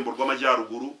uvuye mu Rurembo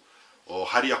rw'Amajyaruguru,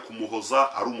 hariya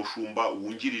kumuhoza ari umushumba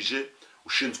wungirije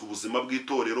ushinzwe ubuzima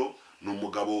bw'itorero. Ni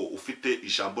umugabo ufite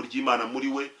ijambo ry'Imana muri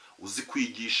we, uzi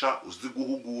kwigisha, uzi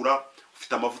guhugura,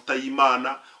 ufite amavuta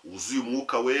y'Imana, uzuye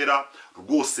umwuka wera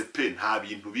rwose pe, nta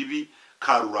bintu bibi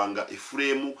Karuranga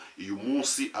Ephraim uyu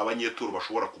munsi abanyetoro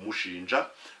bashobora kumushinja.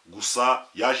 Gusa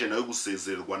yaje nawe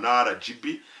gusezererwa na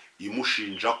RGB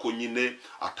imushinja ko nyine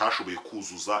atashoboye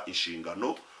kuzuza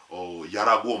inshingano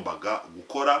yaragombaga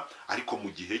gukora. Ariko mu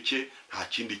gihe cye nta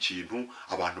kindi kintu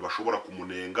abantu bashobora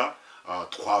kumunenga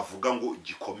twavuga ngo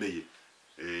gikomeye,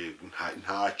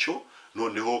 ntacyo.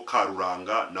 Noneho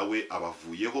Karuranga nawe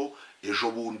abavuyeho,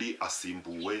 ejo bundi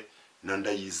asimbuwe na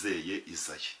Ndayizeye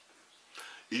Isaie.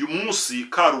 Uyu munsi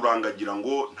Karuranga agira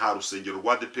ngo nta rusengero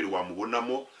rwa Adepr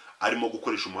wamubonamo arimo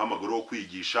gukoresha umuhamagaro wo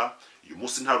kwigisha. Uyu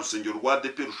munsi nta rusengero rwa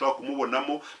Adepr ushobora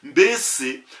kumubonamo.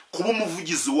 Mbese kuba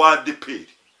umuvugizi wa Adepr,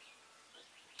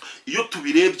 iyo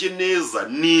tubirebye neza,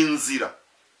 ni inzira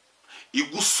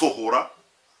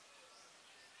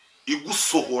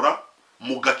igusohora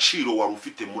mu gaciro wari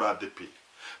ufite muri Adepr.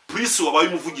 Prince wabaye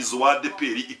umuvugizi wa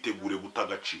Adepr, itegure guta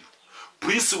agaciro.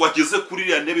 Prince wageze kuri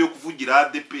iriya ntebe yo kuvugira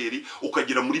Adepr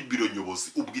ukagera muri biro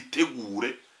nyobozi,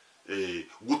 ubwitegure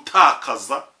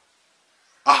gutakaza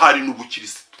ahari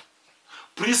n'ubukirisitu.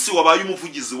 Prince wabaye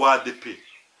umuvugizi wa Adepr,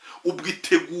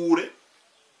 ubwitegure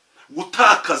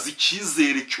gutakaza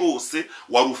icyizere cyose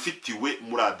wari ufitiwe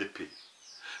muri Adepr.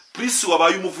 Prince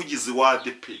wabaye umuvugizi wa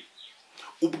Adepr,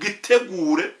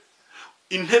 ubwitegure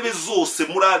intebe zose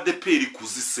muri Adepr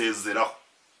kuzisezeraho.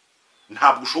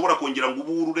 Ntabwo ushobora kongera ngo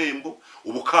ubu ururembo,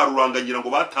 ubu karurangangira ngo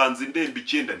batanze indembe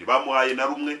 9 ntibamuhaye na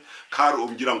rumwe,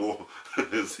 karumbira ngo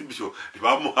sibyo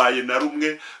ntibamuhaye na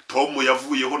rumwe. Tom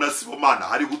yavuyeho na Sibomana,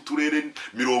 hariho uturere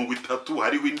 30,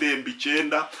 hariho indembe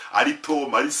 9, ari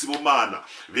Tom ari Sibomana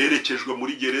berekejwe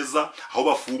muri gereza aho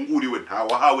bafunguriwe, nta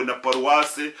wahawe na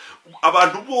paruwase.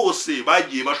 Abantu bose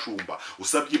bagiye bashumba.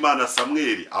 Usabye Imana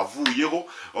Samuel avuyeho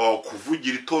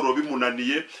kuvugira itoro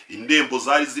bimunaniye, indembo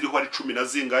zari ziriho ari 10 na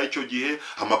zingaye cyo gihe,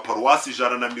 amaparuwasi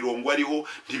 150 ariho.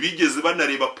 Ntibigeze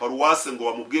banareba paruwase ngo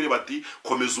bamubwire bati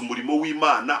komeza umurimo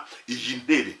w'Imana, iyi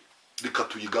ntebe reka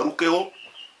tuyigarukeho,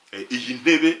 iyi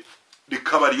ntebe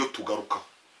rikaba ariyo tugarukaho.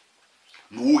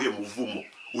 Nuwuhe muvumo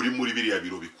uri muri biriya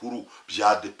biro bikuru bya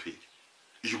Adepr?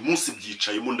 Uyu munsi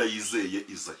byicayemo Ndayizeye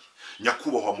Isaie,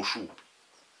 nyakubahwa mushumba.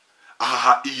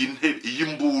 Aha iyi ntebe, iyi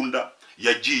mbunda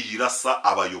yagiye irasa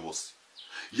abayobozi,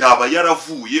 yaba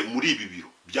yaravuye muri ibi biro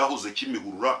byahoze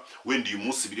Kimihurura, wenda uyu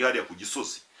munsi biri hariya ku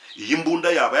Gisozi. Iyi mbunda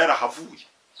yaba yarahavuye.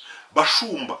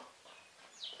 Bashumba,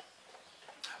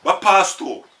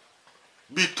 bapastor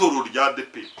bitoro rya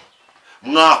Adepr,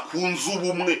 mwakunze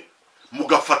ubumwe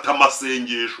mugafata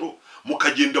amasengesho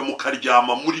mukagenda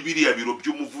mukaryama muri biriya biro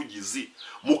by'umuvugizi,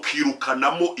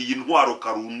 mukirukanamo iyi ntwaro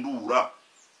karundura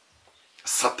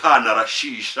Satani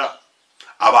arashisha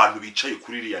abantu bicaye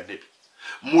kuri iriya ntebe.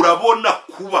 Murabona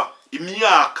kuba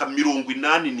imyaka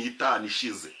 85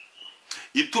 ishize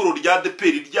itoro rya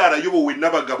Adepr ryarayobowe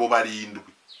n'abagabo 7,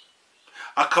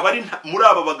 akaba ari muri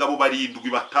aba bagabo 7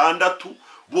 6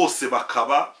 bose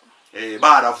bakaba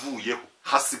baravuyeho,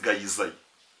 hasigaye Isaie.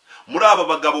 Muri aba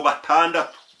bagabo 6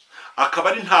 akaba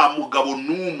ari nta mugabo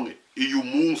numwe uyu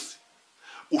munsi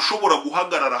ushobora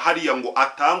guhagarara hariya ngo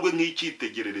atangwe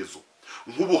nk'icyitegererezo,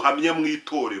 nk'ubuhamya mu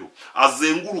itorero,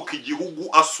 azenguruka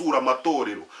igihugu asura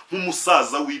amatorero,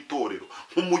 nk'umusaza w'itorero,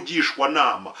 nk'umugishwa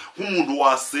nama, nk'umuntu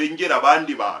wasengera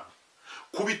abandi bantu.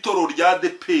 Kuba itoro rya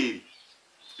Adepr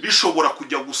rishobora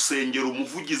kujya gusengera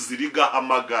umuvugizi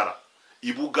rigahamagara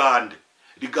i Bugande,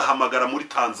 rigahamagara muri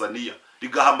Tanzania,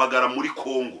 rigahamagara muri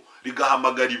Kongo,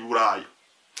 rigahamagara i Buraya,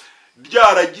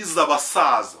 ryaragize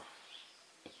abasaza,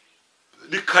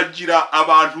 rikagira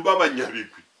abantu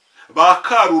b'abanyabigwi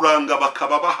bakaruranga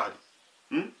bakaba bahari.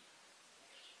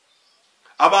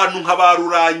 Abantu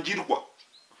nk'abarurangirwa,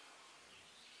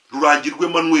 Rurangirwe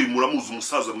Emmanuel, muramuzi,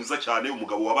 umusaza mwiza cyane,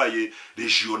 umugabo wabaye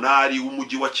regionali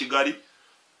w'umujyi wa Kigali,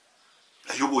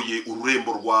 ayoboye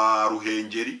ururembo rwa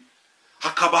Ruhengeri.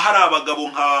 Hakaba hari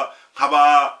abagabo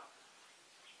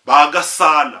ba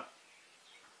Gasana,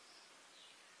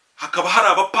 hakaba hari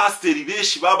abapasteri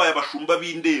benshi babaye abashumba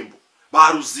b'indembo,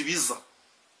 ba Ruzibiza,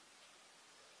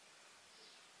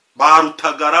 ba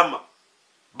Rutagarama,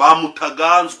 ba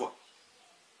Mutaganzwa,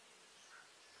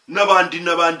 n'abandi.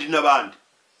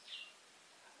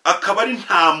 Akaba ari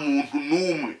nta muntu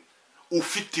numwe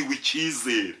ufitiwe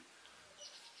icyizere.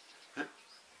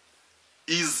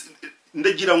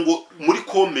 Ndagira ngo muri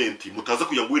comment mutaza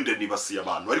kugira ngo wenda nibasiye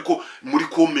abantu, ariko muri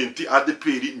comment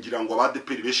Adepr, ngira ngo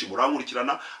Adepr benshi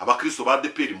murankurikirana, abakristo ba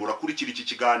Adepr murakurikira iki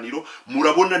kiganiro,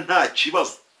 murabona nta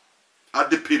kibazo.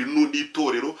 Adepr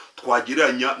n'itorero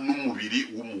twagereranya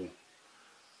n'umubiri w'umuntu.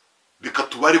 Reka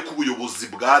tubare ku buyobozi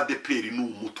bwa Adepr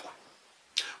n'umutwe.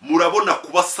 Murabona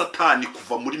kuba Satani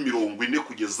kuva muri 40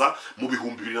 kugeza mu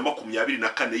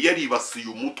 2024 yaribasiye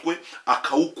umutwe,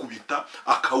 akawukubita,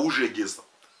 akawujegeza.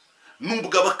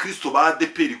 Nubwo abakristo ba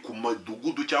Adepr ku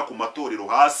madugudu cyangwa ku matorero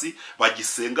hasi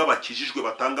bagisenga, bakijijwe,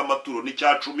 batanga amaturo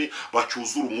n'icyacumi,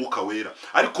 bacyuzura umwuka wera,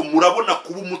 ariko murabona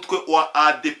kuba umutwe wa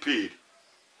Adepr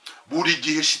buri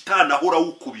gihe shitani ahora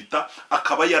wukubita,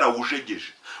 akaba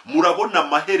yarawujegeje. Murabona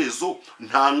amaherezo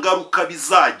nta ngaruka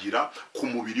bizagira ku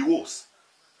mubiri wose.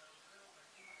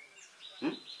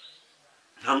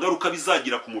 Nta ngaruka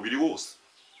bizagira ku mubiri wose.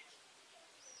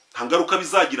 Nta ngaruka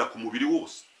bizagira ku mubiri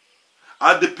wose.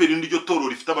 Adepr niryo toro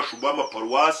rifite abashumba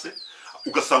b'amaparuwase,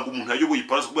 ugasanga umuntu ayoboye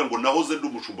iparuwase kugira ngo nahoze ndi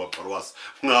umushumba wa paruwase,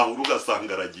 mwahura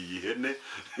ugasanga aragiye ihene,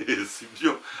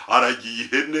 sibyo, aragiye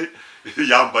ihene,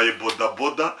 yambaye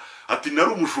boda, ati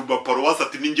nari umushumba paruwasi,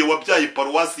 ati ninjye wabyaye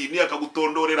paruwasi iyi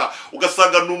akagutondorera,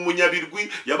 ugasanga ni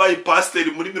umunyabirwi yabaye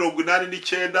pasiteri muri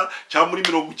 89 cyangwa muri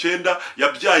 90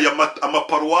 yabyaye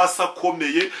amaparuwasi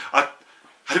akomeye,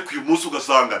 ariko uyu munsi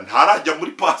ugasanga ntarajya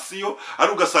muri pasiyo,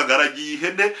 ari ugasanga aragiye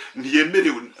ihene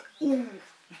ntiyemerewe.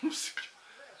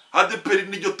 Adepr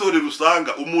n'iryo torero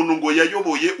usanga umuntu ngo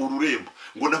yayoboye ururembo,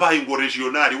 ngo nabaye ngo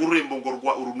regional ururembo ngo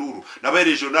rwa urunuru, nabaye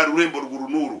regional ururembo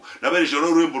rw'urunuru, nabaye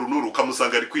regional ururembo runuru,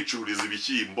 ukamusanga ari kwicururiza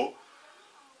ibishyimbo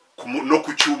no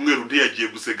ku cyumweru ntiyagiye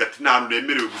gusenga, ati nta hantu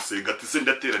nemerewe gusenga, ati se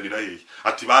ndateranira hehe,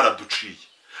 ati baraduciye.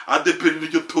 Adepr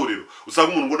n'iryo torero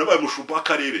usanga umuntu ngo nabaye umushumba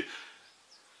w'akarere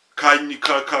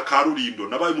ka Rulindo,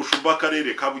 nabaye umushumba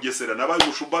w'akarere ka Bugesera, nabaye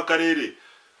umushumba w'akarere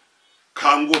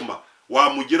ka Ngoma,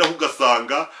 wamugeraho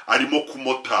ugasanga arimo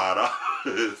kumotara.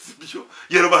 Sibyo,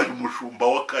 yarabaye umushumba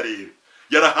w'akarere,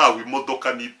 yarahawe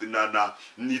imodoka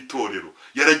n'itorero,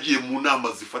 yaragiye mu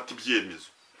nama zifata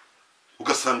ibyemezo,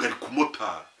 ugasanga ari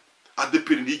kumotara.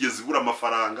 Adepr ntigeze ibura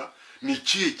amafaranga. Ni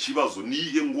ikihe kibazo? Ni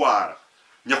iyihe ngwara?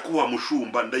 Nyakubahwa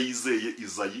mushumba ndayizeye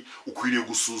Isaie, ukwiriye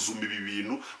gusuzuma ibi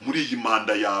bintu muri iyi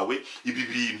manda yawe, ibi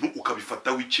bintu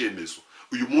ukabifataho icyemezo.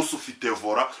 Uyu munsi ufite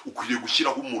vora, ukwiriye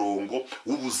gushyiraho umurongo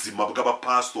w'ubuzima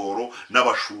bw'abapasitoro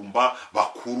n'abashumba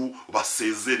bakuru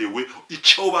basezerewe,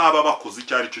 icyo baba bakoze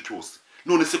icyo ari cyo cyose.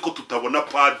 None se ko tutabona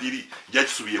padiri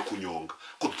yasubiye kunyonga,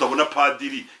 ko tutabona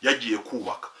padiri yagiye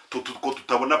kubaka, ko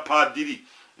tutabona padiri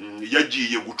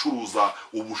yagiye gucuruza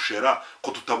ubushera,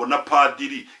 ko tutabona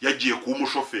padiri yagiye kuba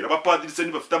umushoferi? Abapadiri se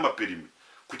ntibafite amaperime?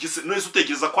 Kuki se none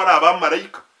utekereza ko ari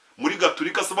abamarayika? Muri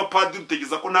Gatolika se abapadiri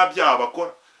utekereza ko nta byaha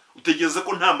bakora? Utekereza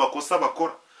ko nta makosa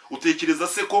bakora? Utekereza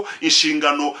se ko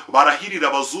inshingano barahirira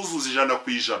abazuzuza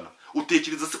 100%?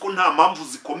 Utekereza se ko nta mpamvu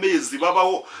zikomeye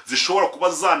zibabaho zishobora kuba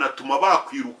zanatuma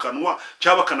bakwirukanwa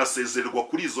cyangwa bakanasezererwa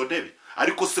kuri izo ntebe?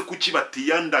 Ariko se kuki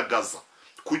batiyandagaza?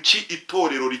 Kuki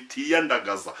itorero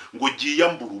ritiyandagaza ngo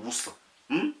giyambura ubusa?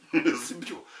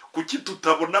 Sibyo, kuki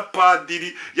tutabona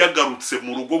padiri yagarutse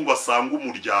mu rugo ngo asanga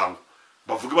umuryango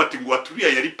bavuga bati ngo aturiya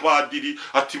yari padiri,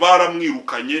 ati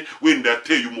baramwirukanye wenda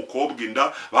yateye umukobwa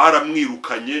inda,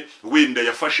 baramwirukanye wenda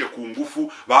yafashe ku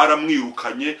ngufu,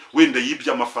 baramwirukanye wenda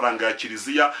yibye amafaranga ya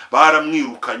kiliziya,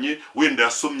 baramwirukanye wenda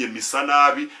yasomye misa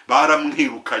nabi,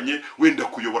 baramwirukanye wenda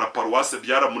kuyobora paruwase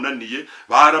byaramunaniye,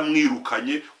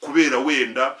 baramwirukanye kubera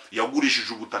wenda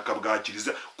yagurishije ubutaka bwa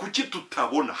kiliziya. Kuki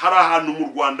tutabona hari ahantu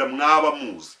mu Rwanda mwaba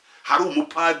muzi hari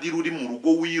umupadiri uri mu rugo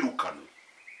wirukana?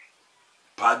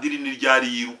 Padiri ni ryari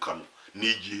yirukana?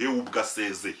 Ni igihe ubwo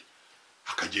asezeye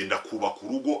akagenda kubaka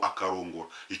urugo akarongora,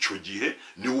 icyo gihe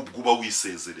ni ubwo uba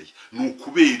wisezereye. Ni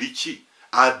ukubera iki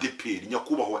Adepr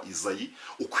nyakubahwa Isaie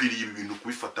ukwiriye ibi bintu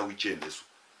kubifataho icyemezo?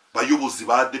 Bayobozi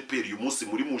ba Adepr uyu munsi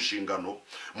muri mu nshingano,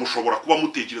 mushobora kuba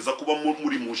mutekereza kuba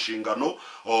muri mu nshingano,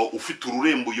 ufite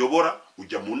ururembo uyobora,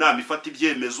 ujya mu nama ifata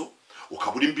ibyemezo,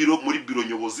 ukabura muri biro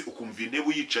nyobozi ukumva intebe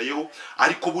uyicayeho,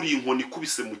 ariko buri inkoni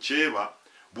kubise mu cyeba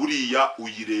buriya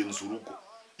uyirenza urugo.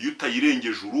 Iyo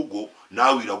utayirengeje urugo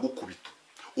nawe iragukubita.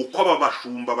 Uko aba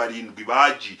bashumba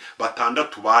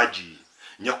 6 bagiye,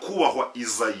 nyakubahwa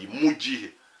Isaie, mu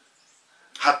gihe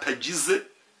hatagize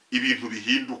ibintu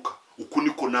bihinduka, uko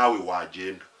niko nawe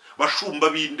wagenda. Bashumba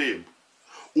b'indembo,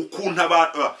 ukuntu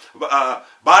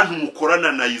bantu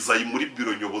mukorana na Isaie muri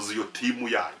biro nyobozi, iyo timu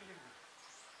yanyu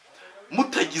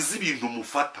mutagize ibintu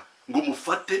mufata ngo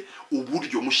mufate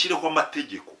uburyo mushireho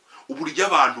amategeko, uburyo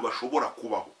abantu bashobora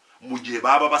kubaho mu gihe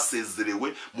baba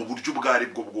basezerewe mu buryo bwari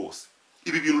bwo bwose.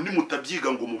 Ibi bintu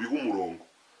nimutabyiga ngo mubihe umurongo.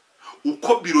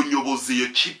 Uko biro nyobozi iyo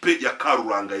kipe ya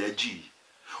Karuranga yagiye,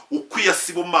 uko ya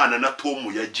Sibomana na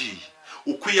Tomu yagiye,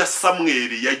 uko ya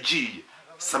Samweli yagiye.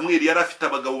 Samweli yari afite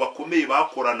abagabo bakomeye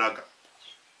bakoranaga,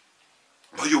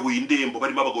 bayoboye indembo,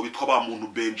 barimo abagabo bitwa ba muntu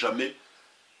Benjamin,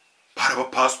 bari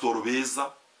abapasitoro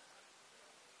beza,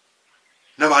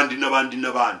 n'abandi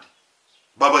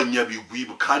babanyabigwi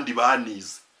kandi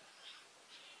banize.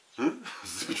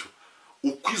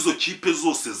 Uko izo kipe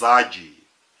zose zagiye,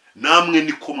 namwe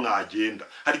niko mwagenda.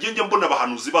 Hari igihe mbona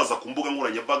abahanuzi baza ku mbuga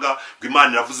nkoranyambaga ngo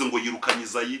Imana yavuze ngo yirukanye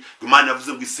Isaie, ngo Imana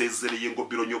yavuze ngo isezereye ngo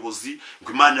biro nyobozi,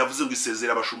 ngo Imana yavuze ngo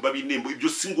isezerera abashumba b'indembo. Ibyo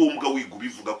si ngombwa wiga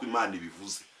ubivuga ko Imana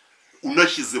ibivuze.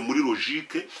 Unashyize muri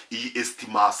logique, iyi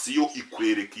estimation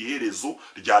ikwereka iherezo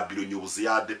rya biro nyobozi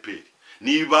ya Adepr.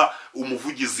 Niba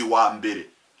umuvugizi wa mbere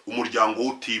umuryango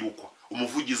utirukwa,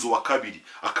 umuvugizi wa kabiri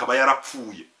akaba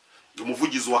yarapfuye,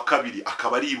 umuvugizi wa kabiri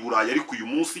akaba ari Burayi, ariko uyu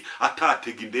munsi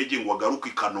atatega indege ngo agaruke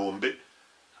i Kanombe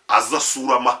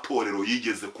azasura amatorero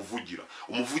yigeze kuvugira,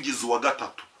 umuvugizi wa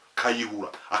gatatu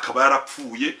Kayihura akaba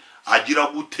yarapfuye, agira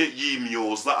gute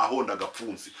yimyoza ahonda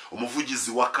agapfunsi,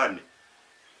 umuvugizi wa kane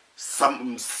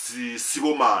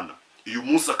Sibomana uyu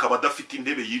munsi akaba adafite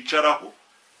intebe yicaraho,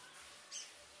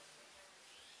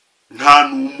 nta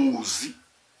n'umuzi,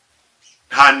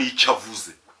 nta n'icyo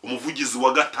avuze. Umuvugizi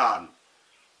wa gatanu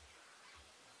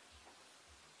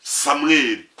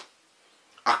Samweli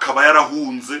akaba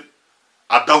yarahunze,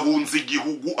 adahunze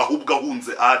igihugu ahubwo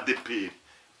ahunze Adepr.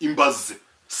 Imbaze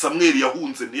Samweli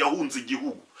yahunze, ntiyahunze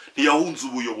igihugu, ntiyahunze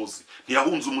ubuyobozi,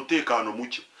 ntiyahunze umutekano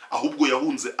muke, ahubwo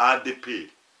yahunze Adepr.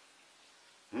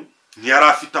 Ntiyari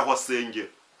afite aho asengera,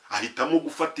 ahitamo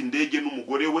gufata indege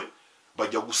n'umugore we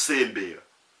bajya gusembera.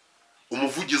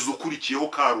 Umuvugizi ukurikiyeho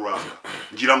Karuranga,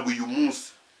 ngira ngo uyu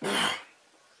munsi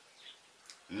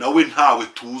nawe ntawe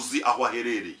tuzi aho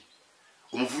aherereye.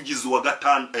 Umuvugizi wa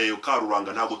gatanu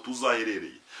Karuranga ntago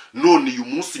tuzaherereye. None uyu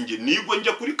munsi nge nigwe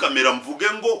njya kuri kamera mvuge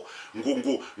ngo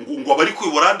abari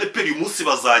kuyobora Adepr uyu munsi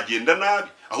bazagenda nabi,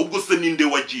 ahubwo se ninde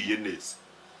wagiye neza?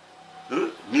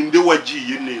 Ninde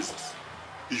wagiye neza?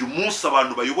 Uyu munsi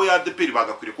abantu bayoboye Adepr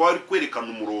bagakwiriye ko bari kwerekana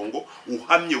umurongo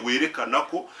uhamye werekana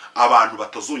ko abantu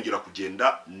batazongera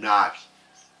kugenda nabi.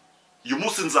 Uyu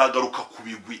munsi nzagaruka ku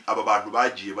bigwi aba bantu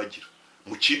bagiye bagira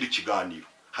mu kindi kiganiro.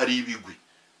 Hari ibigwi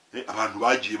abantu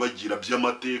bagiye bagira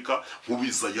by'amateka,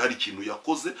 nk'ubizaye hari ikintu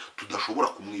yakoze tudashobora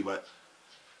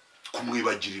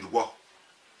kumwibagirirwaho.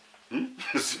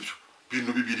 Sibyo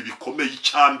bintu bibiri bikomeye.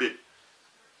 Icyambere,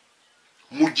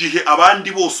 mu gihe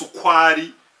abandi bose uko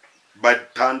ari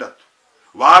batandatu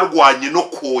barwanye no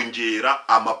kongera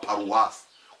amaparuwasi,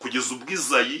 kugeza ubwo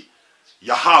Isaie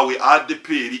yahawe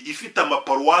Adepr ifite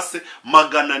amaparuwase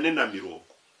 440,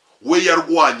 we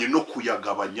yarwanye no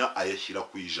kuyagabanya ayashyira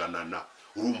ku 100.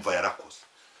 Urumva yarakoze.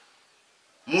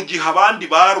 Mu gihe abandi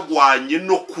barwanye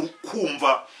no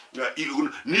kumva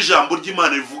n'ijambo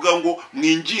ry'Imana rivuga ngo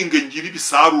mwinginge Ngiri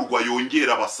ibisarurwa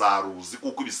yongera abasaruzi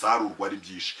kuko ibisarurwa ari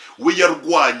byinshi, we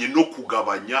yarwanye no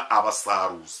kugabanya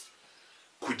abasaruzi,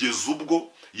 kugeza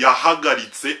ubwo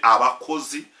yahagaritse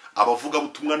abakozi, abavuga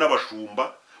butumwa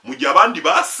n'abashumba. Mu gihe abandi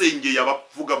basengeye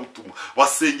abavuga butumwa,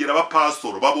 basengera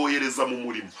abapasoro, babohereza mu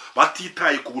murimo,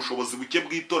 batitaye ku bushobozi buke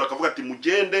bw'itora, akavuga ati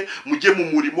mugende mujye mu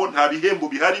murimo, nta bihembo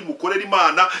bihari, mukorera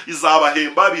Imana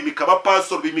izabahemba. Bimika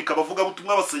abapasoro, bimika abavuga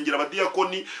butumwa, basengera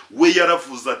abadiyakoni. We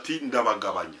yaravuze ati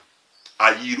ndabagabanya.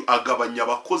 Agabanya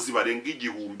abakozi barenga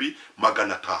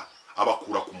 1500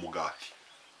 abakura ku mugati.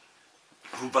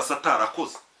 Urumva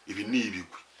satarakoze. Ibi ni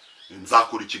ibigwi.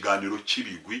 Nzakora ikiganiro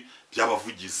cy'ibigwi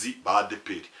by'abavugizi ba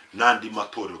Adepr n'andi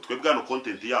matorero. Twebwe hano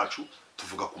content yacu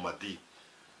tuvuga ku madini,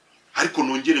 ariko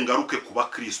nongere ngaruke ku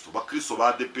bakristo ba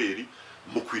Adepr.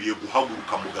 Mukwiriye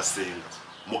guhaguruka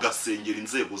mugasengera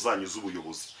inzego zanyu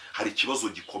z'ubuyobozi. Hari ikibazo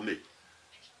gikomeye.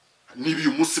 Niba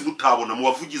uyu munsi mutabona mu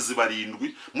bavugizi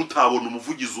 7 mutabona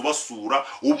umuvugizi ubasura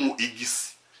wo mu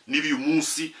igisi, niba uyu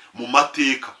munsi mu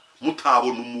mateka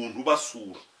mutabona umuntu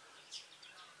ubasura.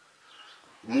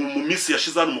 Mu minsi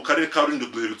yashize hano mu karere ka Rulindo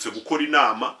duherutse gukora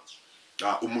inama,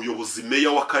 umuyobozi meya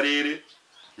w'akarere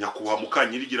nyakubahwa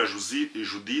Mukanyirigira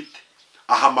Judith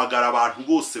ahamagara abantu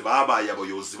bose babaye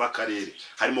abayobozi b'akarere,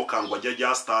 harimo Kangwa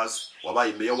Jya Stars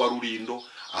wabaye meya wa Rulindo,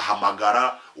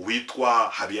 ahamagara witwa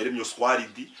Habiyaremye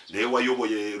Swaridi nawe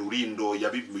wayoboye Rulindo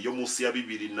yo munsi ya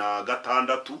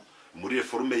 2006 muri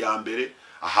reforme ya mbere,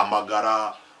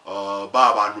 ahamagara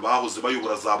ba bantu bahoze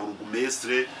bayobora za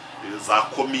burugumestre za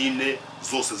komine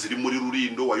zose ziri muri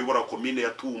Rulindo, wayobora komine ya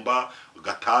Tumba,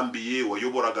 Gatambiye,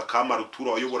 wayoboraga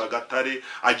Kamarutura, wayobora Gatare.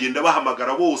 Agenda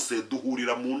bahamagara bose,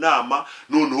 duhurira mu nama,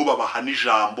 noneho babaha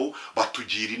n'ijambo,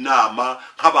 batugira inama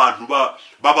nk'abantu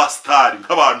b'abastari,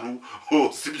 nk'abantu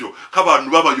sibyo,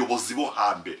 nk'abantu b'abayobozi bo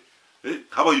hambere,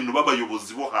 nk'abantu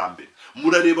b'abayobozi bo hambere.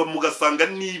 Murareba mugasanga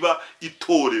niba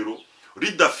itorero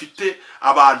ridafite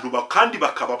abantu kandi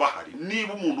bakaba bahari,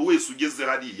 niba umuntu wese ugeze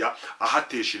hariya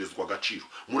ahatesherezwa agaciro,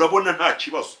 murabona nta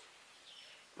kibazo.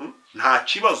 Nta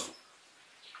kibazo.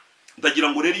 Ndagira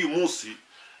ngo rero uyu munsi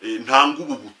ntanga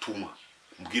ubu butumwa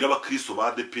mbwira abakristo ba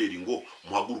Adepr ngo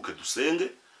muhaguruke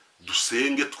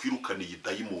dusenge twirukane iyi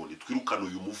dayimoni, twirukane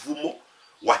uyu muvumo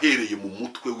wahereye mu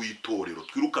mutwe w'itorero,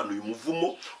 twirukane uyu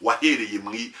muvumo wahereye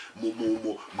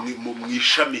mu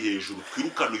ishami hejuru,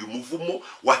 twirukane uyu muvumo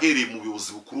wahereye mu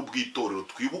buyobozi bukuru bw'itorero,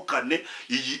 twibukane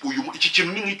iki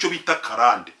kintu ni nk'icyo bita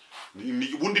karande.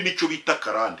 Ubundi nicyo bita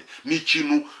karande, ni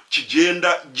ikintu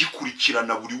kigenda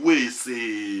gikurikirana buri wese.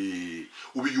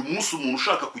 Uyu munsi umuntu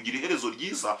ushaka kugira iherezo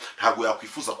ryiza ntago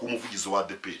yakwifuza kuba umuvugizi wa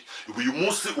Adepr. Uyu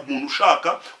munsi umuntu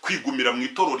ushaka kwigumira mu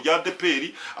itorero rya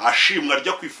Adepr ashimwa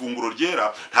rya kwifunguro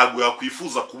ryera ntago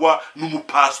yakwifuza kuba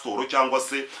n'umupasitoro cyangwa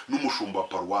se n'umushumba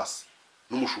paruwasi.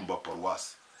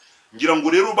 Ngira ngo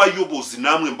rero bayobozi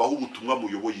namwe mbaho ubutumwa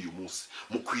muyoboye uyu munsi,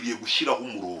 mukwiriye gushyiraho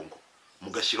umurongo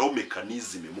mugashyiraho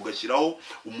mekanizme, mugashyiraho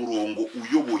umurongo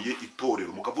uyoboye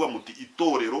itorero, mukavuga muti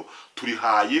itorero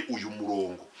turihaye uyu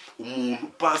murongo, umuntu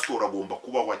pastor agomba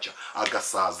kubaho acya,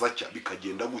 agasaza acya,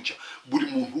 bikagenda gucya, buri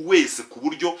muntu wese ku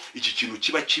buryo iki kintu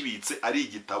kiba kibitse ari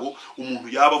igitabo, umuntu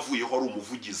yaba avuyeho ari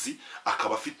umuvugizi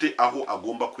akaba afite aho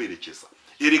agomba kwerekeza.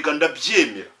 Erega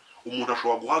ndabyemera umuntu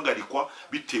ashobora guhagarikwa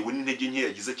bitewe n'intege nke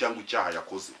yagize cyangwa icyaha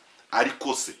yakoze,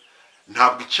 ariko se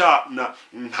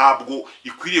ntabwo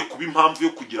ikwiriye kuba impamvu yo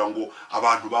kugira ngo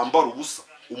abantu bambara ubusa.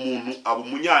 Umuntu aba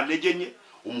umunyantege nke,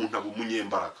 umuntu aba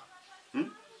umunyembaraga. Uyu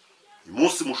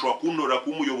munsi mushobora kuntorera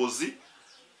kuba umuyobozi,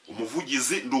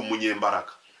 umuvugizi, ndi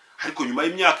umunyembaraga, ariko nyuma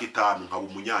y'imyaka 5 nkaba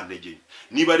umunyantege nke.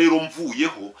 Niba rero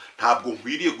mvuyeho ntabwo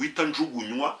nkwiriye guhita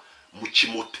njugunywa mu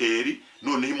kimoteri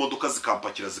noneho imodoka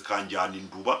zikampakira zikanjyana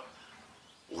induba.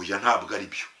 Oya, ntabwo ari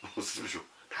byo.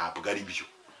 Ntabwo ari byo.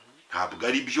 Ntabwo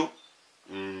ari byo.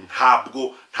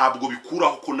 Ntabwo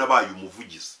bikuraho ko nabaye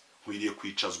umuvugizi. Nkwiriye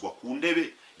kwicazwa ku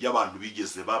ntebe y'abantu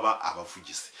bigeze baba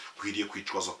abavugizi. Nkwiriye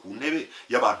kwicazwa ku ntebe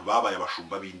y'abantu babaye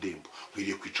abashumba b'indembo.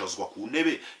 Nkwiriye kwicazwa ku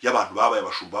ntebe y'abantu babaye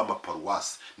abashumba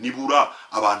b'amaparuwasi. Nibura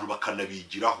abantu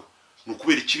bakanabigiraho.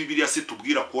 Nukubera iki Bibiliya se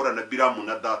tubwira Kora na Biramu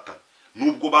na Datani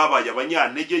nubwo babaye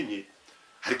abanyantege nke,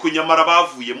 ariko nyamara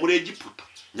bavuye muri Egiputa,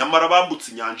 nyamara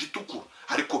bambutse inyanja itukura,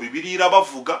 ariko Bibiliya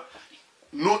irabavuga,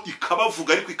 no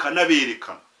ikabavuga ariko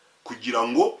ikanaberekana kugira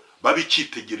ngo babe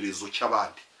icyitegererezo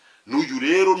cy'abandi. N'uyu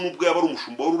rero nubwo yaba ari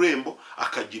umushumba w'ururembo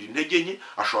akagira intege nke,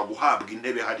 ashobora guhabwa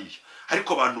intebe hariya,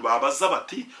 ariko abantu babaza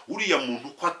bati uriya muntu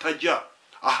ko atajya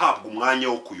ahabwa umwanya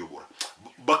wo kuyobora,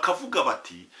 bakavuga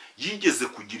bati yigeze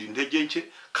kugira intege nke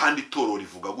kandi itorero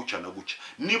rivuga gucya na gucya,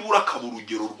 nibura akaba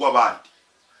urugero rw'abandi,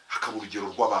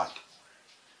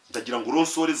 ndagira ngo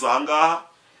ronsoreze ahangaha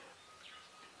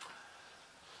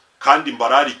kandi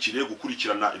mbararikire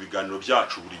gukurikirana ibiganiro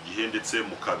byacu buri gihe, ndetse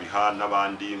mukabiha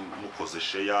n'abandi, mukoze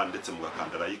share ndetse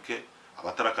mugakanda like,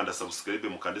 abatarakanda subscribe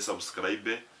mukande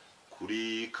subscribe.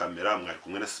 Kuri kamera mwari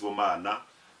kumwe na Sibomana.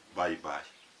 Bye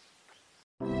bye.